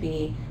has to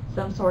be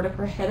some sort of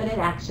prohibited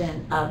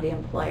action of the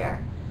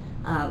employer.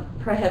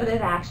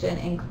 Prohibited action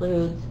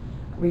includes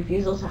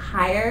refusal to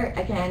hire.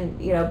 Again,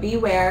 you know,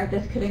 beware,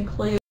 this could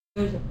include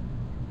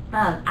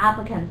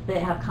applicants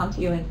that have come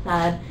to you and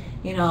said,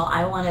 you know,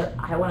 I want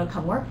to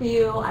come work for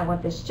you, I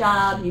want this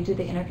job, you do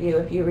the interview.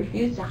 If you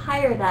refuse to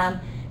hire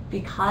them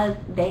because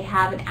they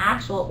have an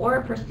actual or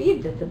a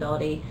perceived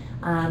disability,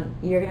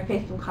 you're going to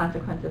face some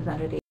consequences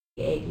under the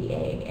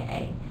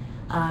ADAAA.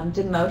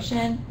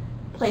 Demotion,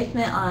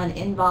 placement on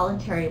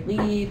involuntary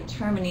leave,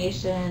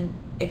 termination,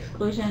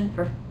 exclusion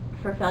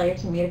for failure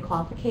to meet a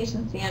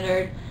qualification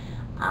standard,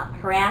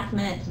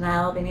 harassment,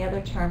 denial of any other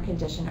term,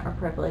 condition, or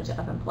privilege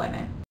of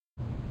employment.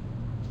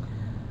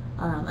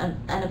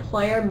 An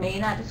employer may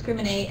not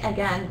discriminate.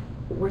 Again,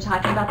 we're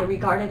talking about the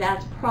regarded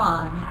as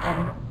prong,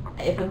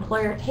 and if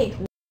employer takes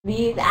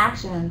these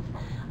actions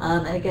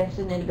against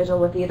an individual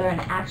with either an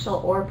actual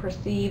or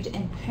perceived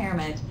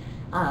impairment,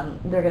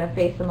 they're going to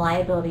face some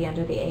liability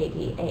under the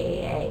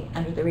ADAAA,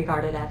 under the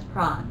regarded as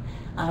prong.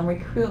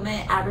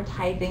 Recruitment,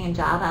 advertising, and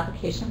job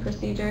application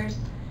procedures,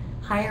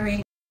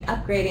 hiring,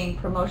 upgrading,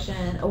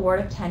 promotion, award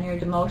of tenure,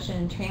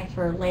 demotion,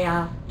 transfer,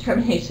 layoff,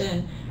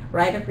 termination,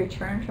 right of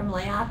return from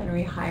layoff and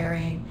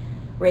rehiring,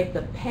 rates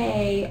of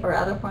pay or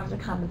other forms of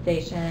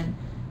compensation,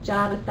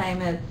 job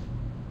assignments,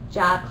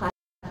 job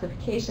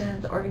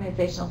classifications,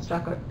 organizational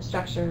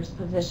structures,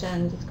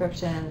 position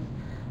descriptions,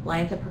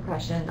 lines of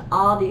progression,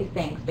 all these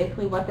things.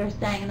 Basically what they're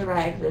saying in the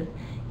regs is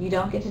you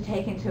don't get to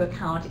take into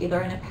account either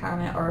an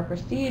impairment or a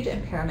perceived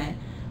impairment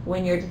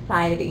when you're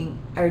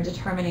deciding or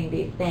determining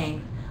these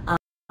things.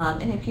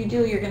 And if you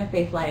do, you're going to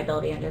face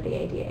liability under the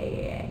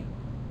ADAAA.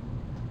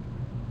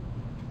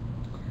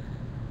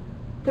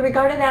 The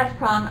regarded as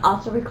prong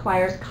also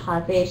requires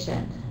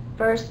causation.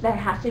 First, there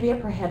has to be a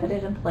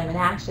prohibited employment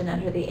action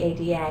under the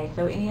ADA.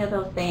 So any of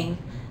those things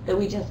that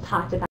we just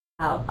talked about,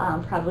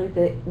 probably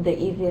the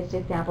easiest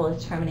example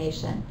is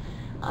termination.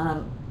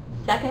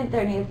 Second,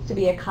 there needs to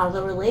be a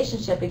causal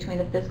relationship between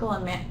the physical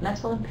and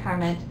mental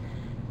impairment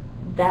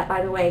that,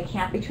 by the way,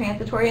 can't be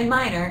transitory and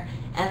minor,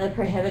 and the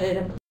prohibited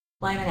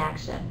employment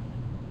action.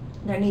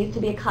 There needs to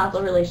be a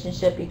causal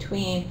relationship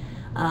between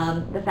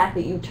the fact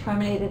that you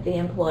terminated the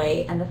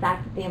employee and the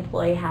fact that the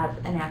employee has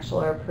an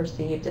actual or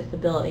perceived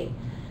disability.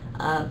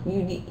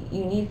 You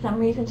need some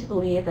reason to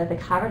believe that the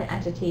covered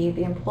entity,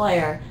 the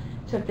employer,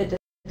 took the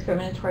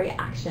discriminatory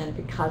action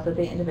because of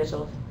the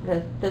individual's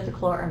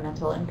physical or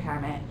mental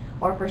impairment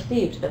or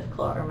perceived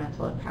physical or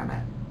mental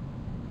impairment.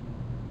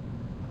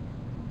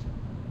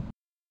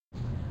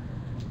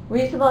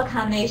 Reasonable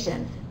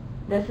accommodations.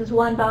 This is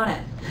one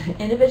bonus.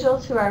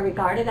 Individuals who are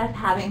regarded as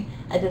having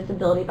a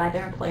disability by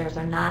their employers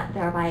are not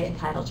thereby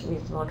entitled to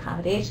reasonable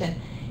accommodation.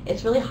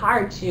 It's really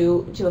hard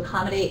to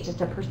accommodate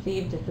just a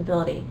perceived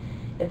disability.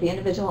 If the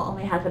individual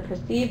only has a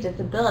perceived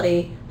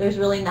disability, there's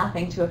really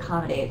nothing to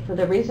accommodate. So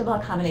the reasonable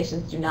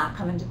accommodations do not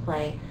come into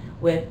play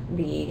with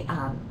the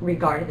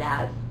regarded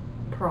as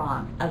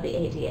prong of the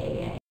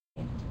ADAAA.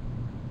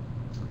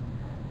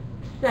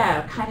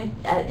 So kind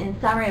of in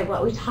summary of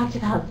what we talked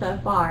about so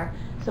far,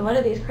 so what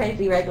do these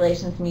crazy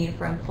regulations mean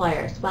for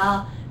employers?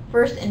 Well,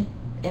 first and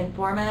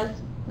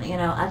foremost,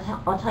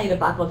 I'll tell you to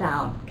buckle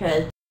down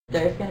because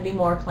there's going to be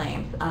more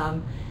claims.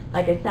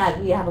 Like I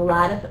said, we have a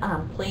lot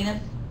of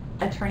plaintiffs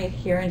attorneys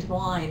here in Des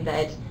Moines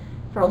that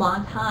for a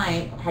long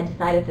time had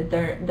decided that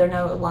they're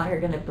no longer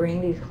going to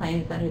bring these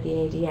claims under the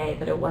ADA,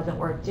 that it wasn't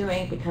worth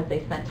doing because they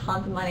spent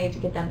tons of money to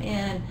get them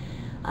in,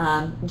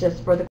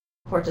 just for the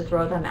court to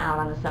throw them out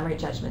on the summary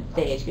judgment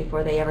stage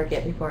before they ever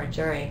get before a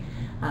jury.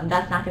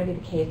 That's not going to be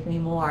the case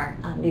anymore.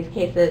 These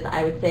cases,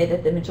 I would say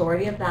that the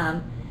majority of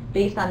them,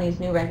 based on these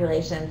new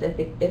regulations,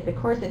 if the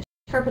courts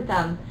interpret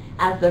them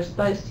as they're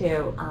supposed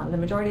to, the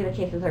majority of the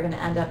cases are going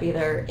to end up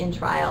either in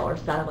trial or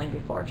settling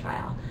before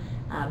trial.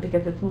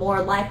 Because it's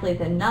more likely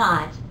than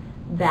not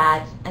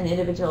that an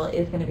individual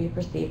is going to be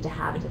perceived to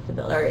have a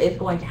disability or is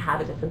going to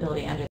have a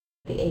disability under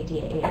the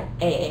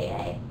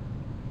ADAAA.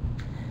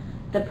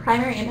 The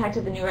primary impact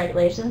of the new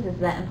regulations is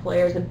that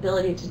employers'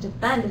 ability to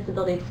defend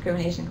disability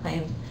discrimination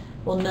claims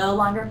will no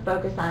longer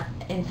focus as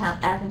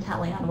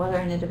intently on whether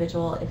an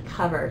individual is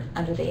covered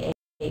under the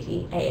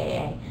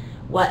ADAAA.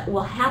 What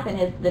will happen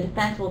is the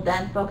defense will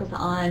then focus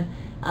on,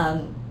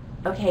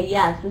 okay,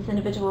 yes, this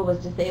individual was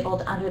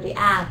disabled under the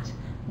Act,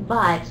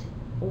 but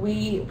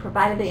we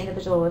provided the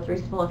individual with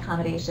reasonable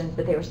accommodations,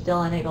 but they were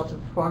still unable to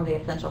perform the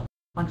essential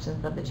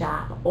functions of the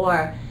job.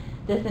 Or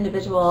this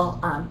individual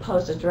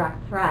posed a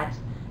direct threat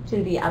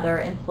to the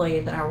other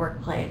employees in our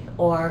workplace.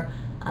 Or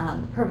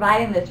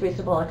providing this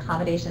reasonable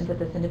accommodations that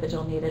this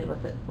individual needed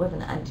was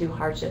an undue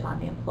hardship on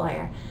the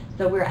employer.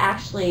 So we're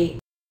actually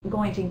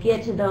going to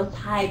get to those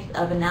types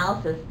of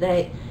analysis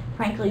that,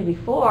 frankly,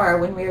 before,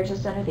 when we were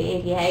just under the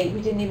ADA,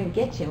 we didn't even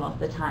get to most of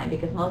the time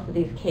because most of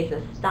these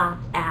cases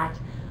stopped at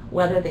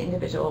whether the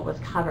individual was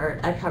a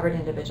covered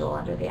individual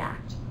under the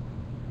Act.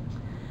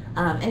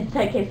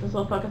 Instead, cases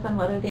will focus on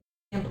whether the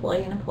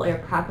employee and employer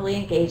properly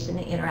engaged in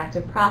the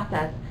interactive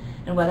process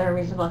and whether a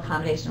reasonable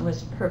accommodation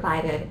was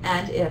provided,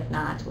 and if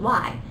not,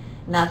 why.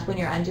 And that's when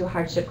your undue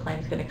hardship claim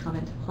is going to come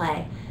into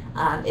play.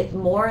 It's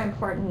more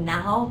important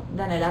now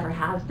than it ever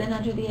has been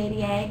under the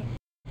ADA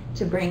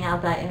to bring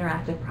out that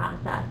interactive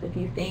process. If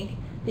you think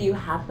that you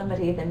have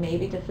somebody that may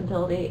be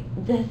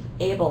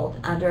disabled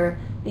under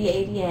the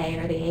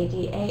ADA or the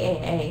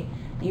ADAAA,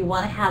 you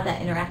want to have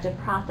that interactive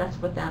process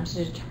with them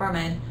to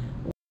determine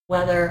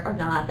whether or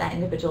not that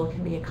individual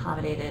can be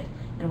accommodated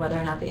and whether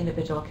or not the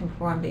individual can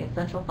perform the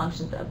essential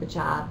functions of the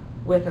job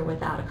with or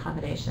without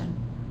accommodation.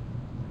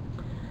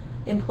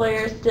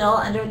 Employers still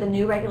under the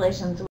new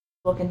regulations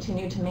will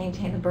continue to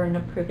maintain the burden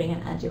of proving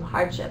an undue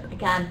hardship.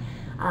 Again,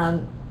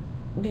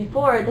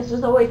 before, this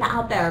was always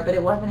out there, but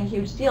it wasn't a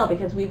huge deal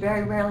because we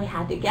very rarely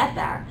had to get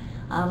there.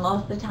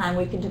 Most of the time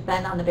we can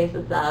defend on the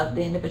basis of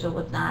the individual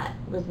was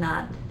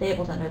not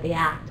disabled under the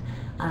Act.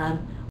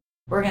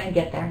 we're going to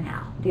get there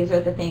now. These are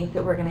the things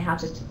that we're going to have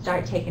to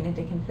start taking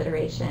into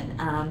consideration.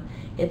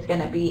 It's going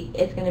to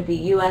be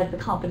you as the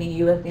company,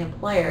 you as the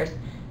employers,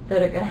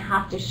 that are going to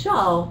have to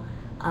show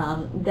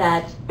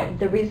that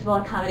the reasonable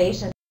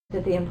accommodation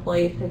that the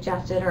employee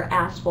suggested or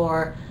asked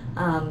for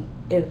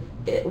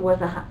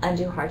was an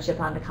undue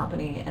hardship on the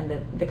company, and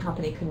that the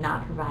company could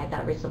not provide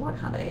that reasonable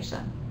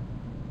accommodation.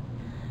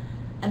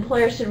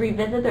 Employers should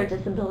revisit their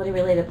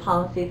disability-related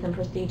policies and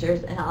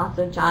procedures, and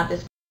also job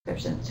descriptions,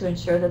 to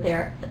ensure that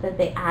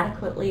they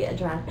adequately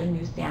address the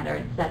new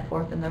standards set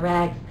forth in the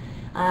regs.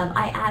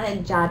 I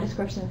added job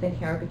descriptions in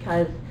here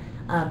because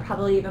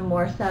probably even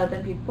more so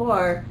than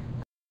before,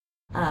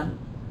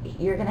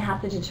 you're going to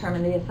have to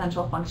determine the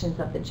essential functions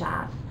of the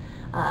jobs.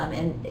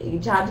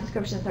 And job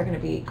descriptions are going to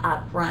be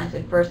up front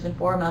and first and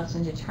foremost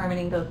in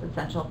determining those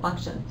essential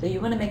functions. So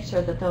you want to make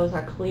sure that those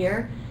are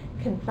clear,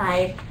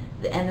 concise,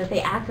 and that they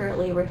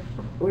accurately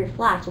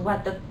reflect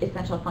what the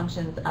essential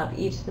functions of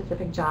each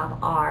specific job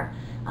are,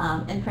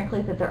 and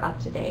frankly that they're up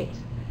to date.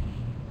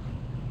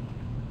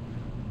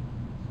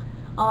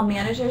 All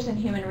managers and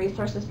human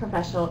resources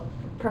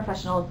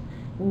professionals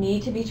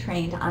need to be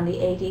trained on the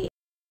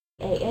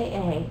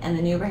ADAAA and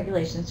the new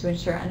regulations to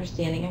ensure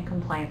understanding and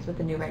compliance with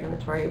the new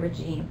regulatory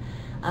regime.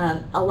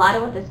 A lot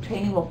of what this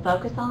training will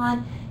focus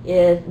on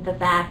is the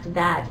fact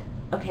that,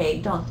 okay,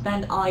 don't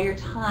spend all your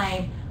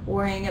time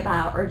worrying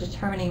about or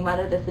determining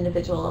whether this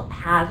individual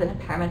has an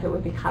impairment that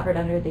would be covered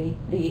under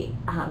the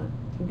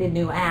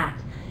new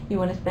act. You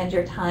want to spend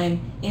your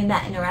time in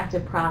that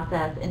interactive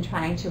process in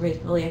trying to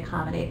reasonably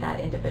accommodate that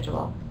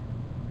individual.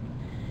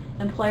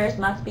 Employers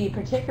must be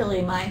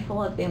particularly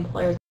mindful of the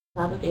employer's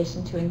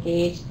obligation to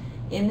engage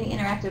in the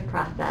interactive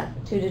process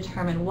to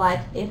determine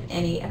what, if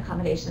any,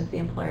 accommodations the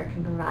employer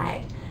can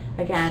provide.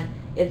 Again,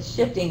 it's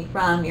shifting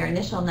from your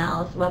initial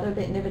analysis whether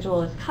the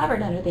individual is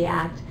covered under the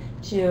act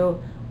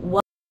to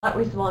what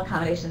reasonable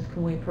accommodations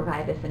can we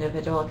provide this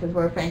individual, because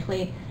we're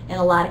frankly in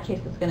a lot of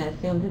cases going to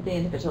assume that the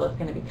individual is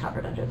going to be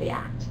covered under the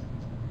act.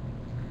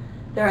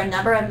 There are a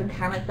number of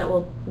impairments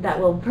that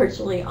will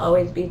virtually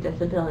always be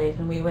disabilities,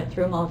 and we went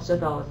through most of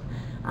those.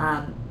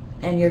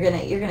 And you're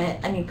gonna,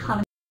 I mean,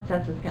 common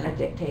sense is going to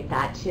dictate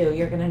that too.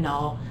 You're going to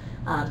know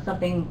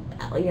something,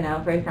 you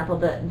know, for example,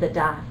 the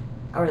deaf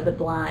or the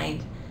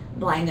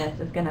blindness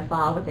is going to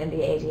fall within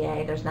the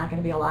ADA. There's not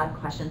going to be a lot of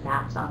questions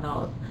asked on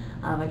those.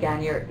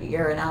 Again,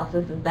 your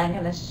analysis is then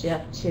going to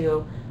shift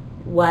to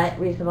what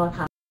reasonable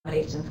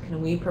accommodations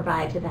can we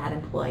provide to that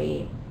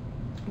employee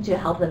to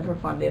help them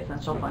perform the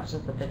essential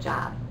functions of the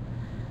job.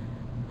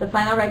 The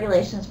final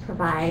regulations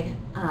provide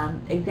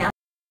examples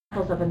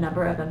of a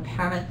number of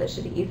impairments that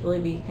should easily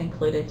be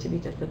concluded to be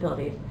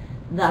disabilities,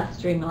 thus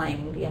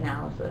streamlining the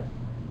analysis.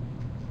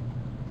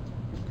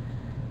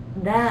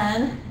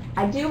 Then,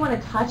 I do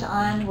want to touch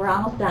on, we're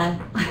almost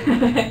done.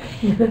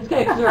 That's good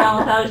because we're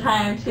almost out of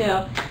time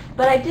too.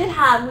 But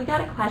we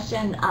got a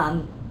question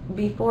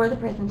before the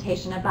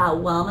presentation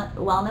about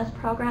wellness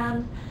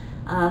programs.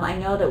 I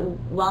know that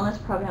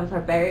wellness programs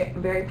are very,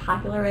 very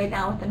popular right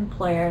now with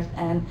employers,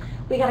 and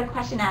we got a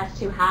question as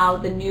to how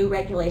the new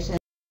regulations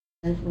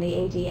in the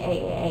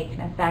ADAAA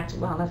can affect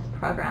wellness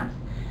programs.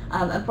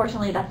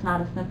 Unfortunately, that's not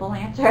a simple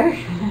answer,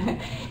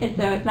 and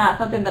so it's not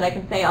something that I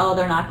can say, oh,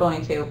 they're not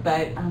going to,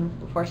 but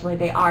unfortunately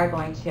they are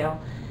going to.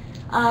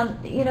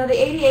 You know, the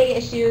ADA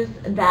issues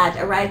that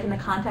arise in the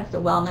context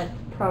of wellness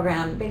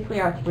program basically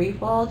are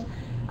threefold.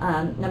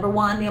 Number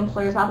one, the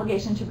employer's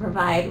obligation to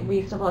provide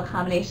reasonable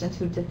accommodation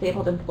to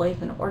disabled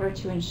employees in order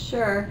to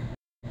ensure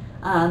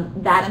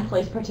that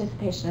employee's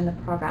participation in the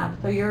program.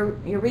 So your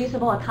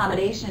reasonable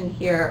accommodation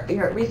here,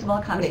 your reasonable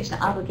accommodation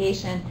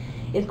obligation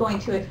is going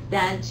to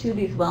extend to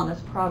these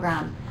wellness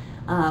programs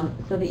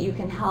so that you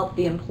can help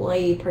the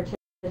employee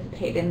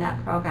participate in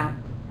that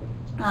program.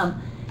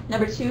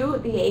 Number two,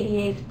 the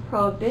ADA's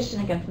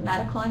prohibition against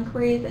medical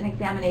inquiries and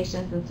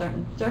examinations in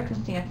certain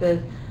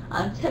circumstances.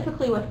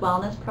 Typically with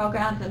wellness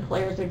programs,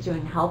 employers are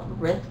doing health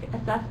risk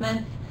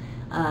assessments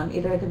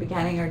either at the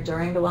beginning or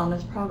during the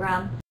wellness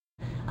program.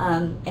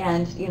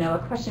 And you know, a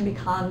question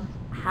becomes,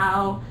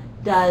 how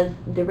does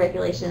the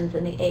regulations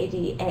in the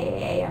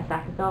ADAAA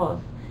affect those?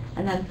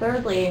 And then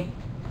thirdly,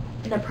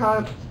 the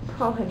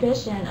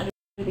prohibition under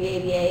the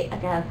ADA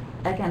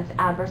against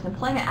adverse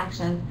employment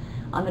actions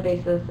on the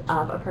basis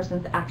of a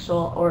person's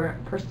actual or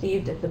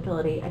perceived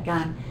disability.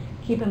 Again,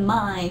 keep in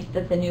mind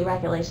that the new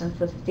regulations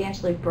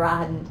substantially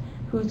broadened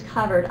who's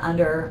covered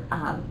under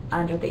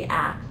the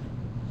Act.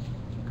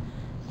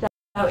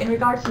 So in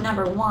regards to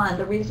number one,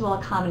 the reasonable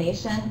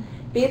accommodation,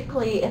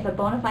 basically if a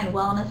bona fide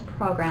wellness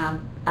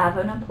program of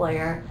an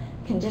employer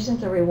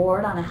conditions a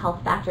reward on a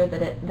health factor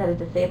that a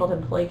disabled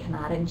employee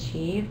cannot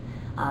achieve,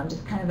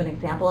 just kind of an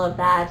example of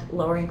that,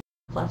 lowering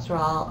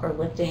cholesterol or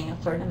lifting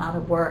a certain amount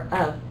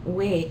of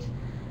weight,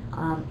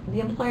 the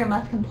employer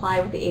must comply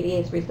with the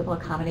ADA's reasonable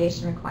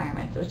accommodation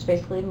requirements, which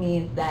basically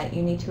means that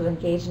you need to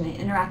engage in an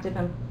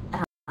interactive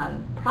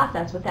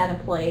process with that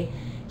employee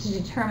to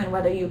determine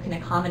whether you can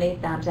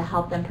accommodate them to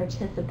help them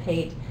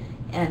participate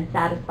and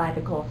satisfy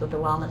the goals of the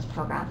wellness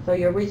program. So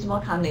your reasonable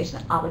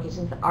accommodation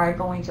obligations are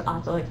going to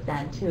also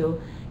extend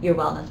to your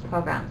wellness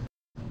programs.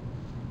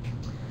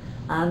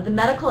 The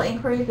medical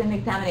inquiries and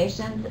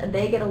examinations,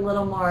 they get a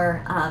little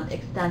more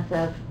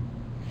extensive.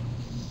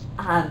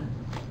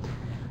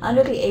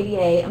 Under the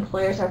ADA,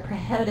 employers are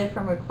prohibited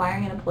from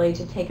requiring an employee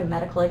to take a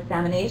medical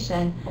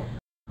examination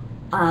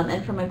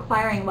and from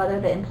inquiring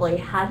whether the employee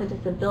has a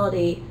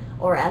disability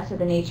or as to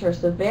the nature or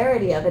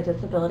severity of a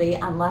disability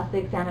unless the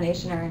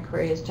examination or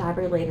inquiry is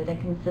job-related and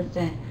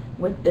consistent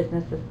with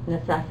business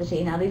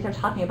necessity. Now, these are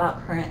talking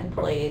about current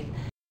employees.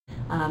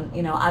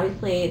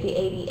 Obviously, the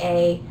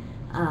ADA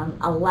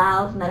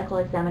allows medical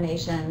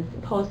examinations,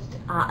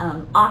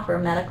 offer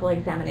medical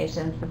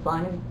examinations as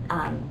long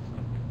as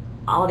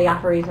all the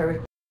offerees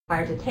are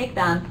required to take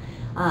them,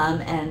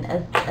 and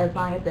as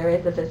long as there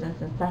is a business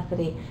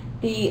necessity.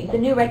 The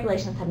new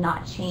regulations have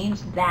not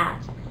changed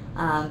that,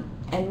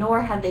 and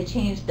nor have they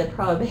changed the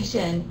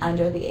prohibition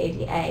under the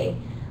ADA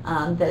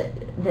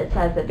that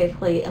says that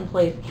basically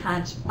employees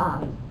can't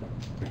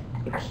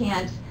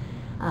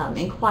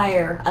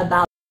inquire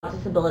about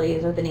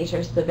disabilities or the nature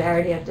or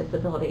severity of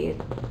disabilities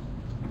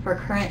for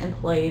current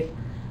employees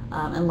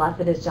unless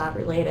it is job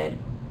related.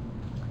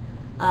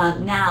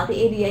 Now, the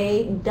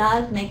ADA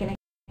does make an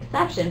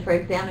exception for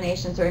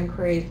examinations or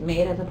inquiries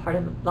made as a part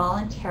of a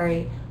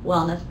voluntary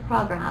wellness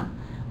program,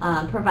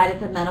 provided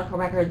the medical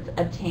records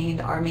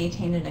obtained are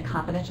maintained in a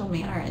confidential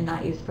manner and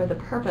not used for the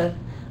purpose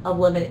of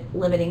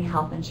limiting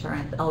health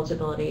insurance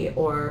eligibility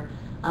or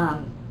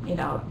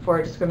for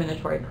a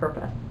discriminatory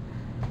purpose.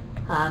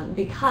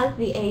 Because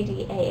the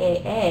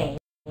ADAAA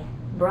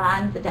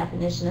broadens the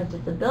definition of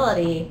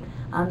disability,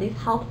 these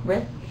health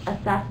risk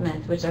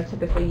assessments, which are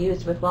typically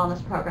used with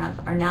wellness programs,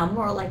 are now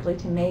more likely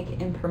to make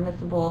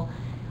impermissible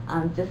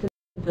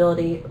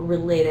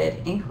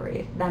disability-related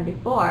inquiries than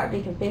before,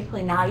 because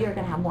basically now you're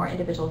going to have more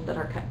individuals that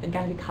are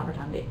going to be covered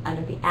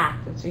under the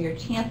Act, and so your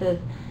chances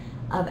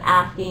of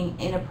asking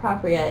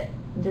inappropriate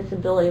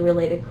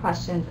disability-related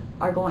questions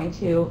are going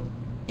to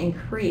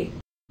increase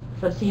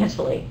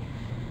substantially.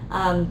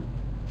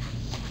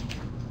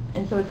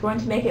 And so it's going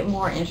to make it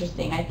more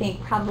interesting. I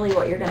think probably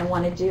what you're going to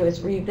want to do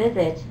is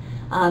revisit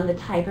the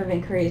type of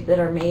inquiries that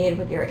are made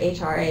with your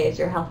HRAs,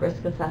 your health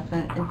risk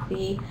assessment, and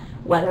see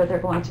whether they're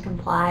going to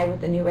comply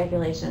with the new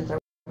regulations or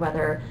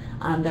whether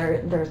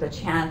there's a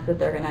chance that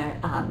they're going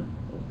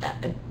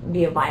to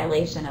be a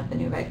violation of the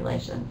new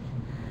regulations.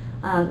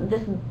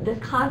 This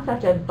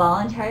concept of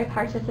voluntary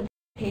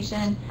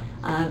participation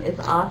is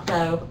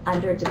also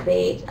under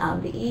debate.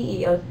 The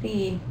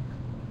EEOC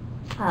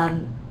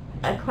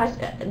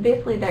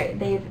basically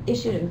they've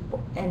issued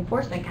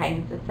enforcement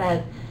guidance that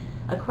says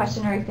a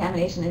question or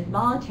examination is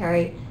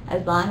voluntary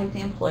as long as the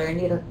employer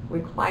neither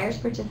requires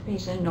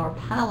participation nor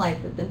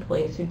penalizes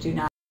employees who do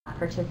not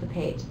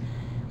participate.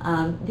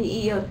 The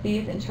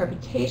EEOC's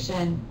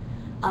interpretation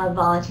of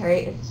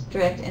voluntary is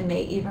strict and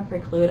may even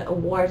preclude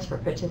awards for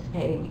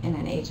participating in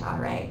an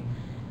HRA.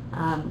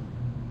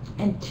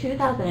 In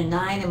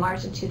 2009, in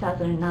March of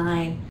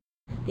 2009,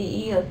 the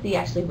EEOC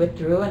actually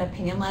withdrew an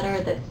opinion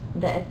letter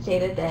that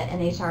stated that an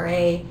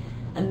HRA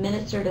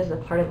administered as a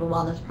part of a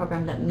wellness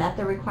program that met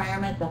the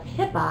requirements of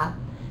HIPAA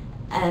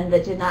and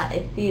that did not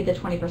exceed the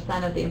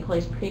 20% of the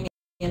employee's premium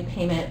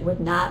payment would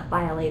not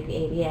violate the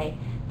ADA.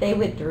 They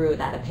withdrew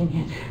that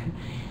opinion.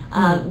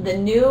 The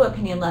new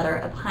opinion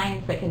letter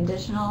opines that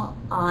conditional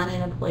on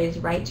an employee's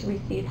right to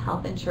receive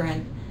health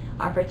insurance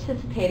or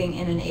participating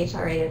in an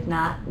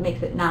HRA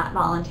makes it not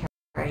voluntary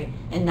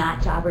and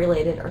not job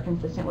related or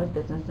consistent with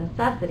business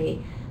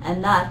necessity,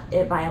 and thus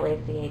it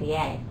violates the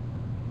ADA.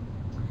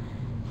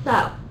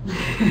 So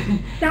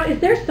now, is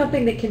there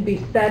something that can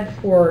be said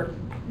for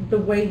the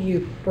way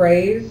you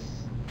phrase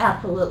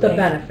absolutely the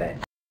benefit?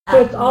 So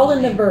it's all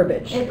in the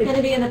verbiage. It's going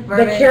to be in the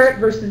verbiage. The carrot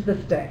versus the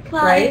stick,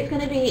 well, right? It's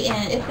going to be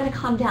it's going to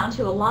come down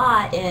to a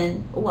lot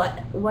in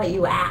what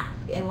you ask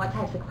and what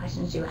types of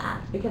questions you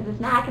ask, because it's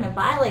not going to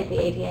violate the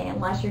ADA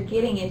unless you're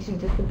getting into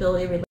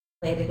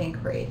disability-related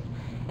inquiries.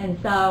 And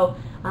so,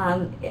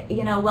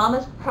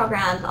 wellness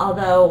programs,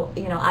 although,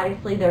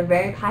 obviously they're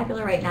very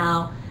popular right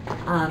now,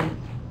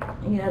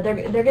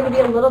 they're going to be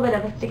a little bit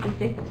of a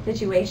sticky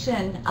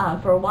situation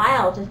for a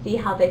while to see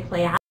how they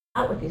play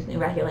out with these new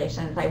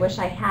regulations. I wish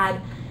I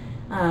had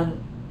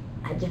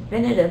a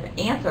definitive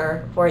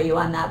answer for you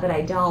on that, but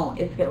I don't.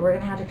 We're going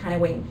to have to kind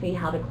of wait and see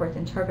how the courts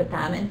interpret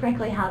them, and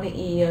frankly how the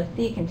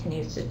EEOC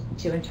continues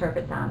to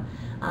interpret them.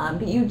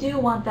 But you do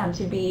want them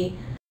to be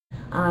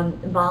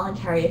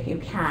voluntary if you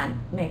can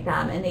make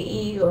them, and the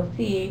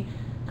EEOC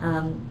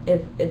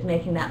is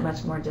making that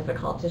much more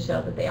difficult to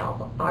show that they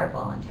all are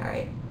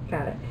voluntary.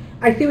 Got it.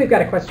 I see we've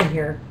got a question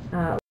here.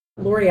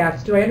 Lori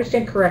asks, do I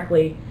understand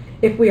correctly,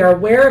 if we are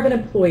aware of an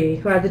employee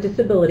who has a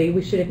disability,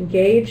 we should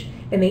engage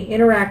in the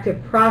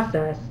interactive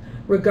process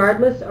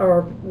regardless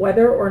of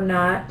whether or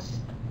not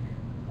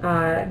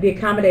the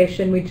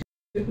accommodation we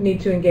need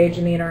to engage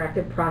in the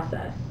interactive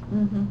process?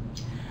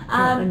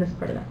 Mm-hmm. In this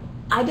part of that.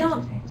 I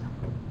don't.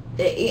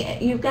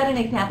 You've got an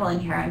example in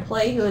here, an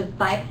employee who is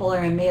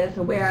bipolar and made us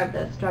aware of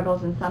the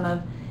struggles and some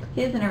of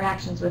his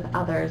interactions with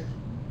others,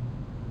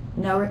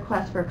 no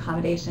request for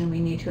accommodation, we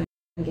need to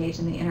engage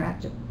in the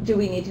interactive, do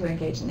we need to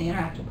engage in the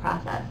interactive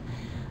process?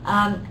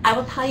 I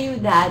will tell you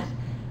that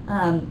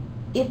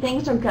if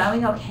things are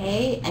going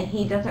okay and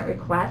he doesn't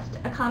request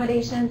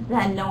accommodations,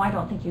 then no, I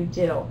don't think you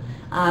do.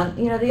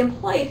 You know, the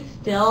employee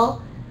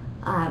still,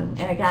 and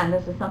again,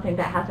 this is something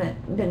that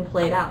hasn't been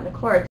played out in the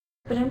courts,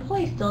 but an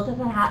employee still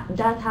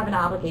does have an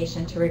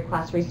obligation to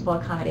request reasonable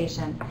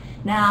accommodations.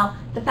 Now,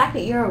 the fact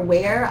that you're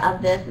aware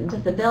of this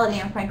disability,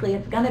 and frankly,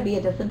 it's going to be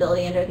a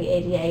disability under the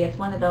ADA, it's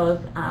one of those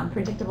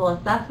predictable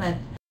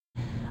assessments,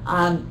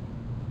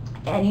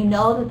 and you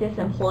know that this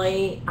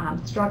employee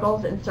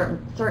struggles in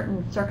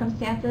certain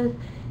circumstances,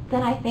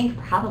 then I think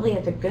probably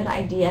it's a good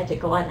idea to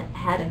go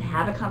ahead and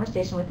have a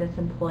conversation with this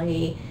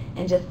employee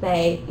and just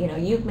say, you know,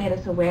 you've made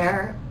us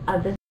aware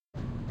of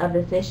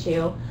this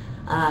issue,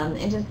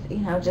 and just, you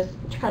know, just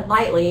tread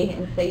lightly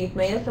and say, you've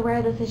made us aware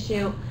of this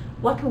issue.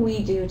 What can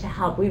we do to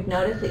help? We've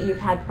noticed that you've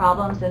had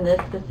problems in this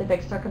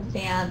specific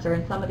circumstance or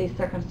in some of these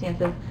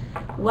circumstances.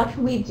 What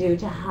can we do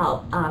to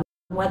help?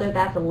 Whether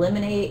that's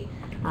eliminate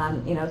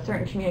you know,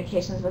 certain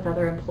communications with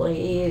other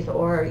employees,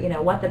 or, you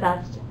know, what the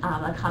best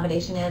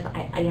accommodation is,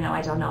 you know,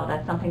 I don't know.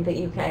 That's something that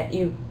you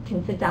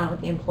can sit down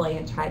with the employee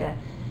and try to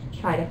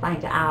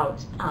find out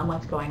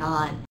what's going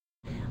on.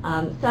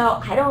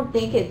 So I don't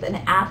think it's an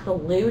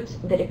absolute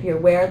that if you're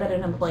aware that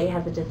an employee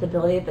has a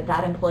disability,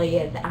 that employee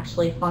is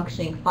actually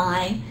functioning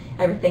fine,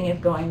 everything is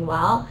going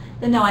well,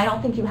 then no, I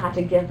don't think you have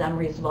to give them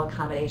reasonable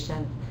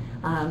accommodations.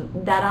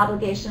 That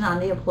obligation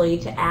on the employee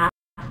to ask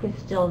is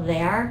still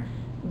there.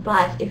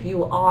 But if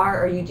you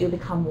are, or you do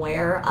become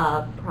aware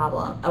of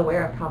problems,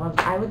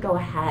 I would go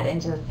ahead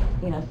and just,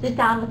 you know, sit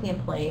down with the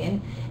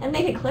employee and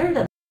make it clear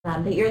to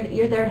them that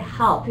you're there to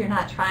help. You're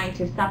not trying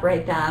to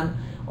separate them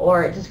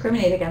or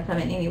discriminate against them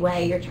in any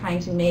way. You're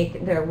trying to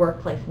make their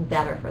workplace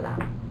better for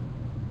them.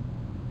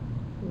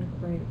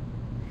 Great.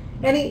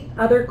 Any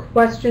other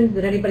questions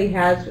that anybody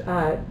has?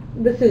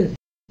 This is,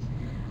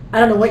 I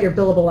don't know what your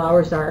billable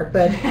hours are,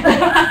 but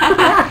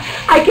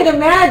I can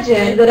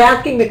imagine that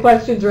asking the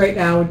questions right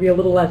now would be a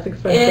little less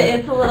expensive.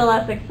 It's a little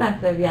less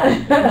expensive,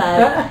 yes.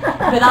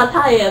 But I'll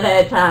tell you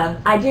that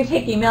I do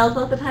take emails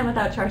most of the time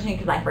without charging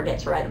because I forget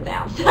to write them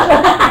down. So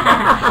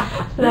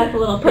that's a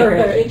little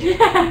perfect.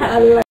 I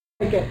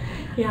like it.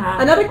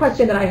 Yeah. Another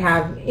question that I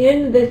have,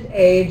 in this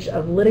age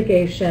of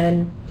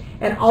litigation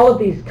and all of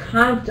these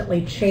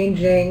constantly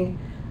changing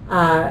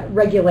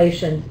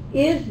regulations,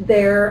 is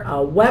there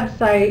a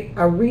website,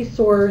 a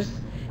resource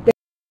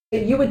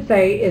that you would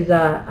say is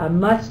a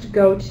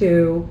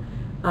must-go-to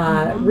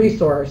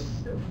resource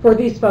for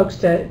these folks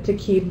to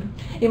keep?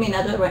 You mean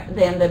other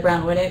than the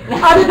Brown Wittig?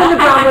 Other than the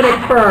Brown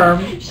Wittig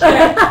firm.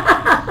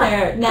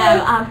 Sure.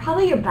 No,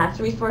 probably your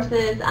best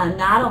resources,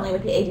 not only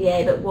with the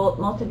ADA, but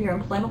most of your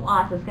employment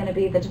laws is going to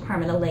be the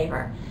Department of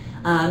Labor.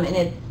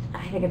 And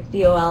I think it's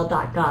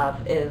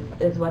DOL.gov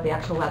is what the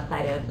actual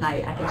website is, and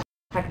I can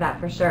check that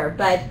for sure.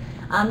 But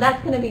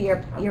that's going to be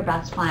your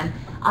best one.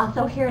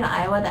 Also here in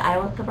Iowa, the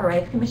Iowa Civil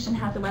Rights Commission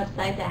has a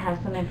website that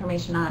has some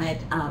information on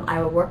it.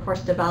 Iowa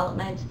Workforce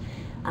Development,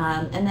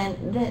 and then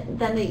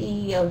the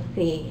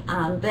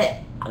EEOC.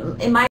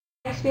 But in my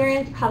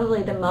experience,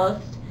 probably the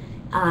most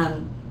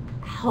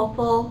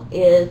helpful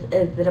is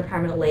the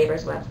Department of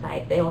Labor's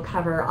website. They will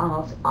cover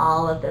almost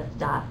all of this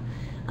stuff.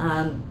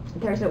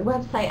 There's a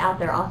website out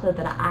there also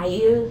that I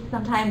use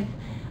sometimes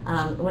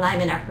when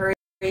I'm in a hurry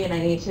and I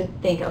need to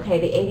think, okay,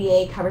 the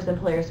ADA covers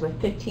employers with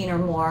 15 or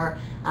more,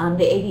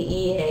 the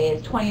ADEA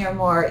is 20 or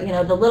more, you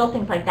know, the little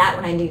things like that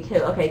when I need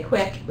to, okay,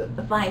 quick,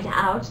 find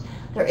out.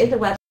 There is a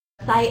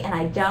website, and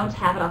I don't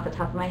have it off the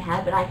top of my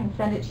head, but I can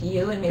send it to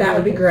you, and maybe that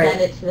would be can great.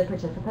 Send it to the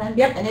participants.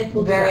 Yep, and it's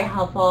we'll very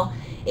helpful.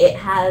 It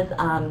has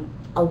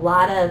a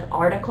lot of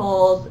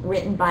articles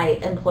written by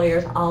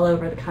employers all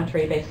over the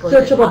country, basically.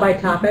 Searchable by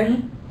topic?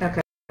 Mm-hmm.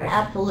 Okay.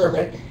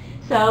 Absolutely. Perfect.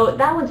 So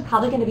that one's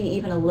probably going to be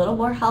even a little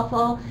more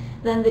helpful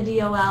than the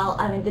DOL.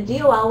 I mean, the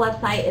DOL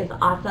website is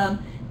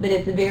awesome, but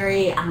it's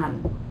very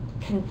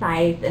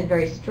concise and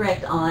very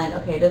strict on,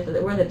 okay,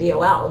 we're the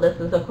DOL. This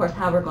is, of course,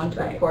 how we're going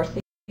to enforce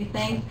these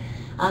things.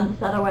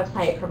 This other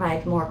website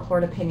provides more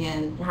court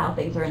opinions, how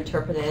things are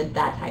interpreted,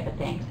 that type of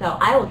thing. So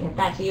I will get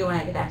that to you when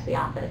I get back to the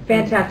office.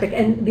 Fantastic.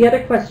 And the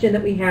other question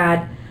that we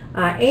had,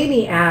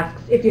 Amy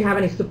asks if you have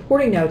any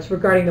supporting notes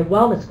regarding the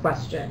wellness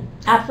question.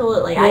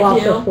 Absolutely, we'll I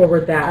do. also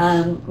forward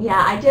that.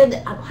 Yeah, I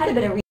did quite a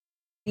bit of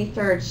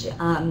research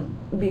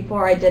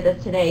before I did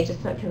this today,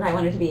 just because I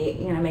wanted to be,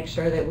 make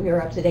sure that we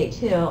were up to date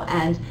too.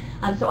 And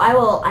so I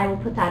will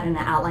put that in the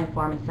outline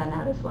form and send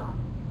that as well.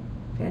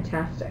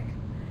 Fantastic.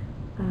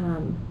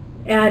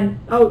 And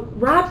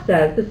Rob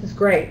says this is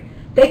great.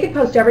 They can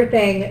post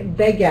everything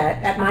they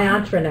get at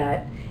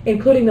MyEntranet,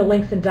 including the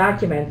links and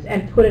documents,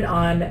 and put it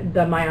on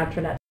the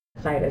MyEntranet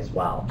site as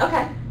well.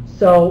 Okay.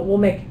 So we'll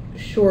make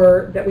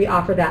sure that we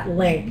offer that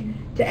link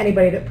to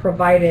anybody that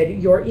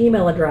provided your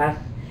email address.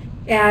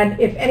 And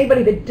if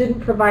anybody that didn't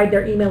provide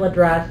their email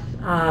address,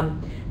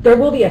 there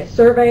will be a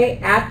survey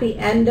at the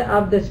end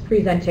of this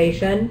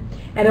presentation,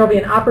 and there will be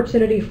an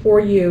opportunity for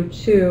you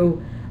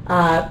to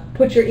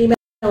put your email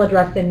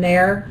address in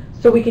there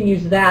so we can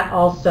use that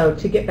also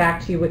to get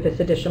back to you with this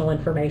additional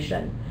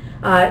information.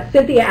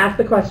 Cynthia asked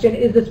the question,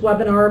 is this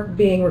webinar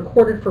being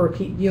recorded for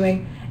repeat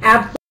viewing?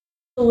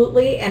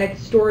 Absolutely, and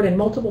it's stored in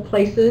multiple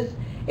places.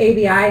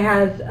 ADAAA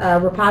has a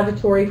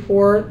repository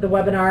for the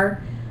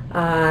webinars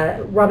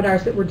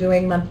that we're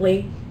doing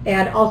monthly,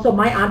 and also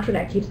my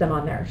intranet keeps them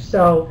on there.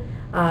 So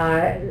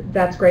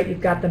that's great.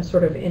 You've got them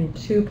sort of in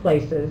two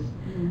places.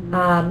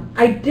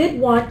 I did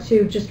want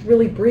to just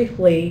really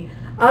briefly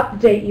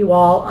update you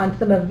all on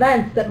some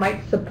events that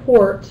might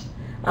support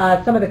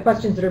some of the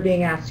questions that are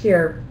being asked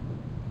here.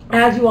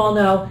 As you all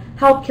know,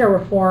 healthcare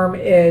reform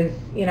is,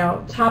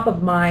 top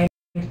of mind,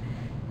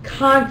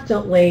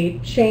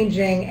 constantly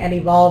changing and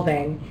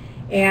evolving.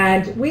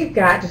 And we've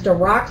got just a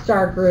rock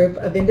star group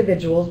of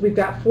individuals. We've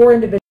got 4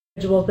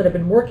 individuals that have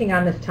been working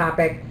on this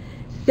topic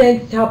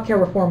since healthcare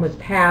reform was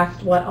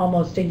passed,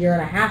 almost a year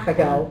and a half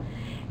ago.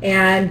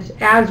 And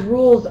as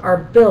rules are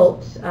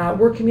built,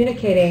 we're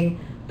communicating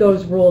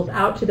those rules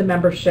out to the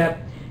membership.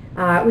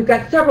 We've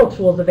got several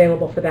tools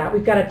available for that.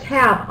 We've got a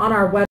tab on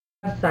our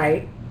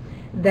website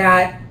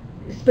that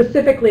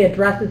specifically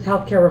addresses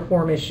healthcare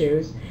reform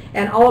issues,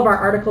 and all of our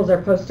articles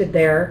are posted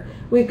there.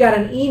 We've got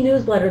an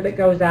e-newsletter that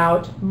goes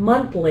out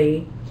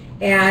monthly,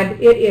 and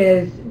it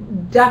is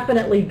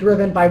definitely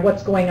driven by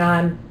what's going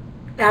on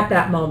at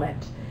that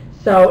moment.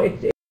 So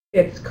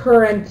it's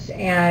current,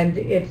 and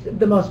it's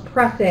the most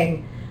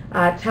pressing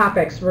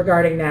topics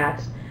regarding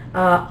that.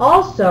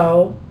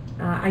 Also,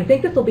 I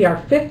think this will be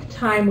our 5th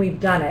time we've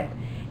done it.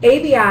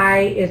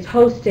 ADAAA is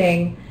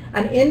hosting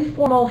an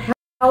informal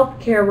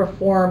healthcare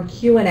reform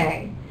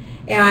Q&A,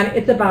 and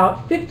it's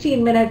about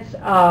 15 minutes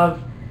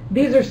of,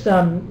 these are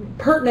some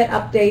pertinent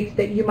updates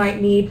that you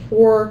might need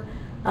for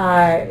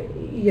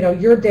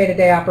your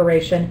day-to-day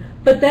operation.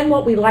 But then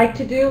what we like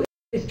to do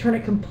is turn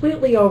it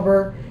completely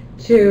over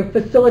to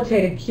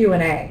facilitated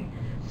Q&A.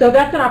 So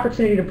that's an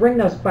opportunity to bring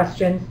those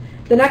questions.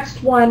 The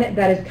next one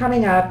that is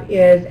coming up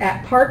is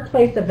at Park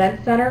Place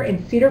Event Center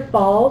in Cedar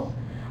Falls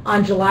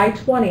on July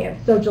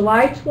 20th. So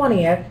July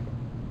 20th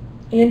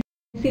in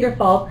Cedar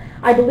Falls,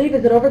 I believe,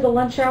 is it over the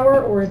lunch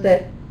hour, or is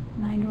it?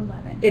 9 to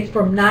 11. It's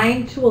from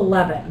 9 to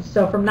 11.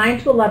 So from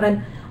 9 to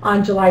 11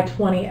 on July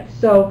 20th.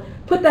 So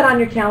put that on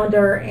your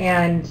calendar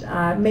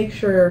and make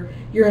sure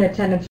you're in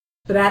attendance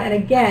for that.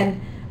 And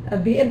again,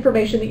 the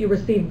information that you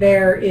receive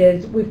there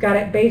is, we've got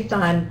it based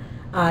on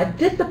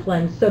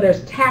disciplines. So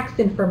there's tax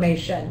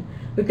information.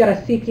 We've got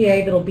a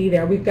CPA that'll be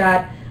there. We've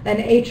got an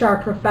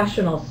HR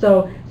professional.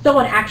 So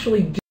someone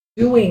actually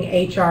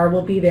doing HR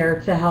will be there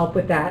to help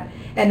with that.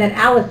 And then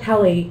Alice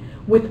Helly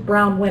with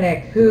Brown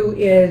Winnick, who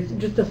is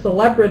just a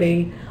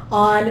celebrity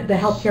on the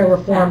healthcare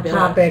reform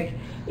topic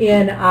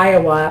in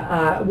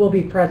Iowa, will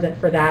be present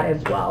for that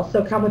as well.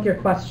 So come with your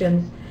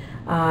questions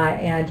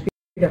and be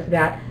there for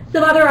that.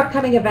 Some other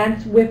upcoming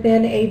events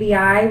within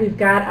ADAAA. We've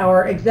got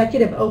our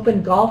Executive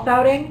Open Golf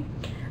Outing,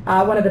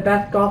 one of the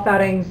best golf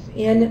outings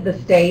in the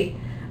state.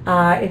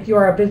 If you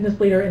are a business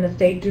leader in the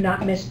state, do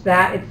not miss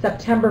that. It's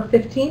September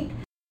 15th,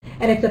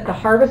 and it's at the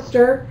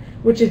Harvester,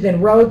 which is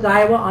in Rhodes,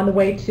 Iowa, on the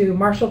way to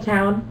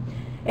Marshalltown.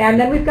 And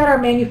then we've got our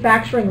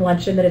manufacturing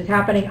luncheon that is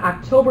happening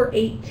October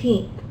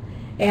 18th.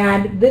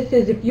 And this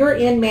is, if you're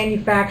in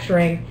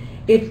manufacturing,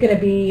 it's going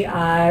to be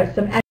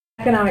some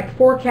economic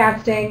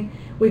forecasting.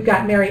 We've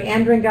got Mary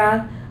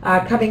Andringa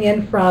coming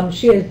in from,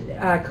 she is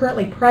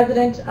currently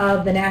president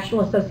of the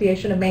National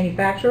Association of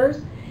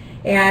Manufacturers,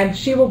 and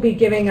she will be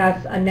giving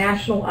us a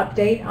national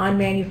update on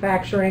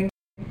manufacturing.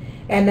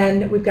 And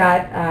then we've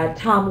got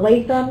Tom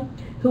Latham,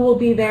 who will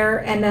be there,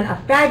 and then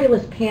a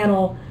fabulous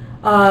panel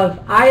of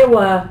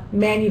Iowa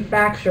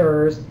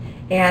manufacturers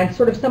and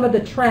sort of some of the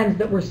trends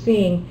that we're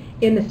seeing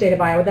in the state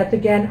of Iowa. That's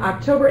again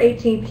October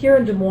 18th here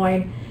in Des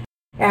Moines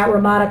at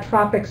Ramada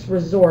Tropics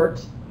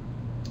Resort.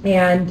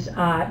 And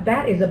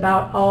that is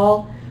about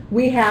all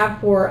we have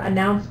for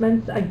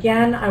announcements.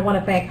 Again, I want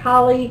to thank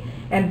Holly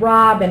and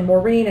Rob and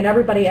Maureen and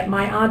everybody at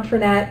My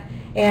Intranet.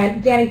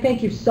 And Danny,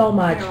 thank you so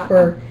much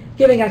for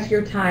giving us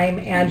your time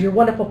and your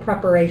wonderful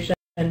preparation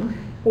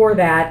for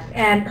that.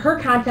 And her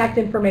contact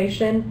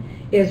information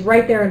is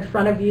right there in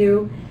front of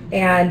you.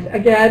 And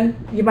again,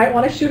 you might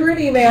want to shoot her an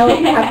email if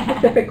you have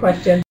specific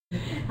questions,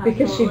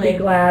 because she'd be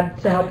glad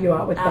to help you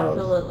out with those.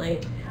 Absolutely.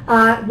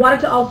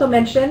 Wanted to also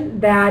mention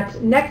that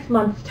next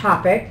month's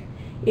topic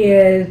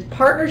is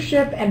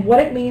partnership and what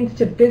it means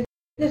to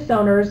business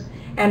owners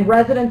and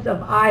residents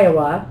of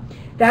Iowa.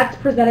 That's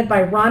presented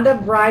by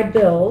Rhonda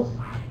Vry-Bills,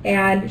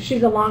 and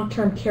she's a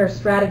long-term care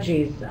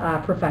strategies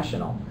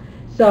professional.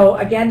 So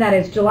again, that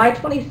is July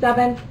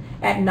 27th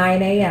at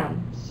 9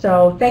 a.m.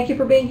 So thank you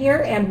for being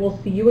here, and we'll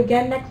see you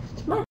again next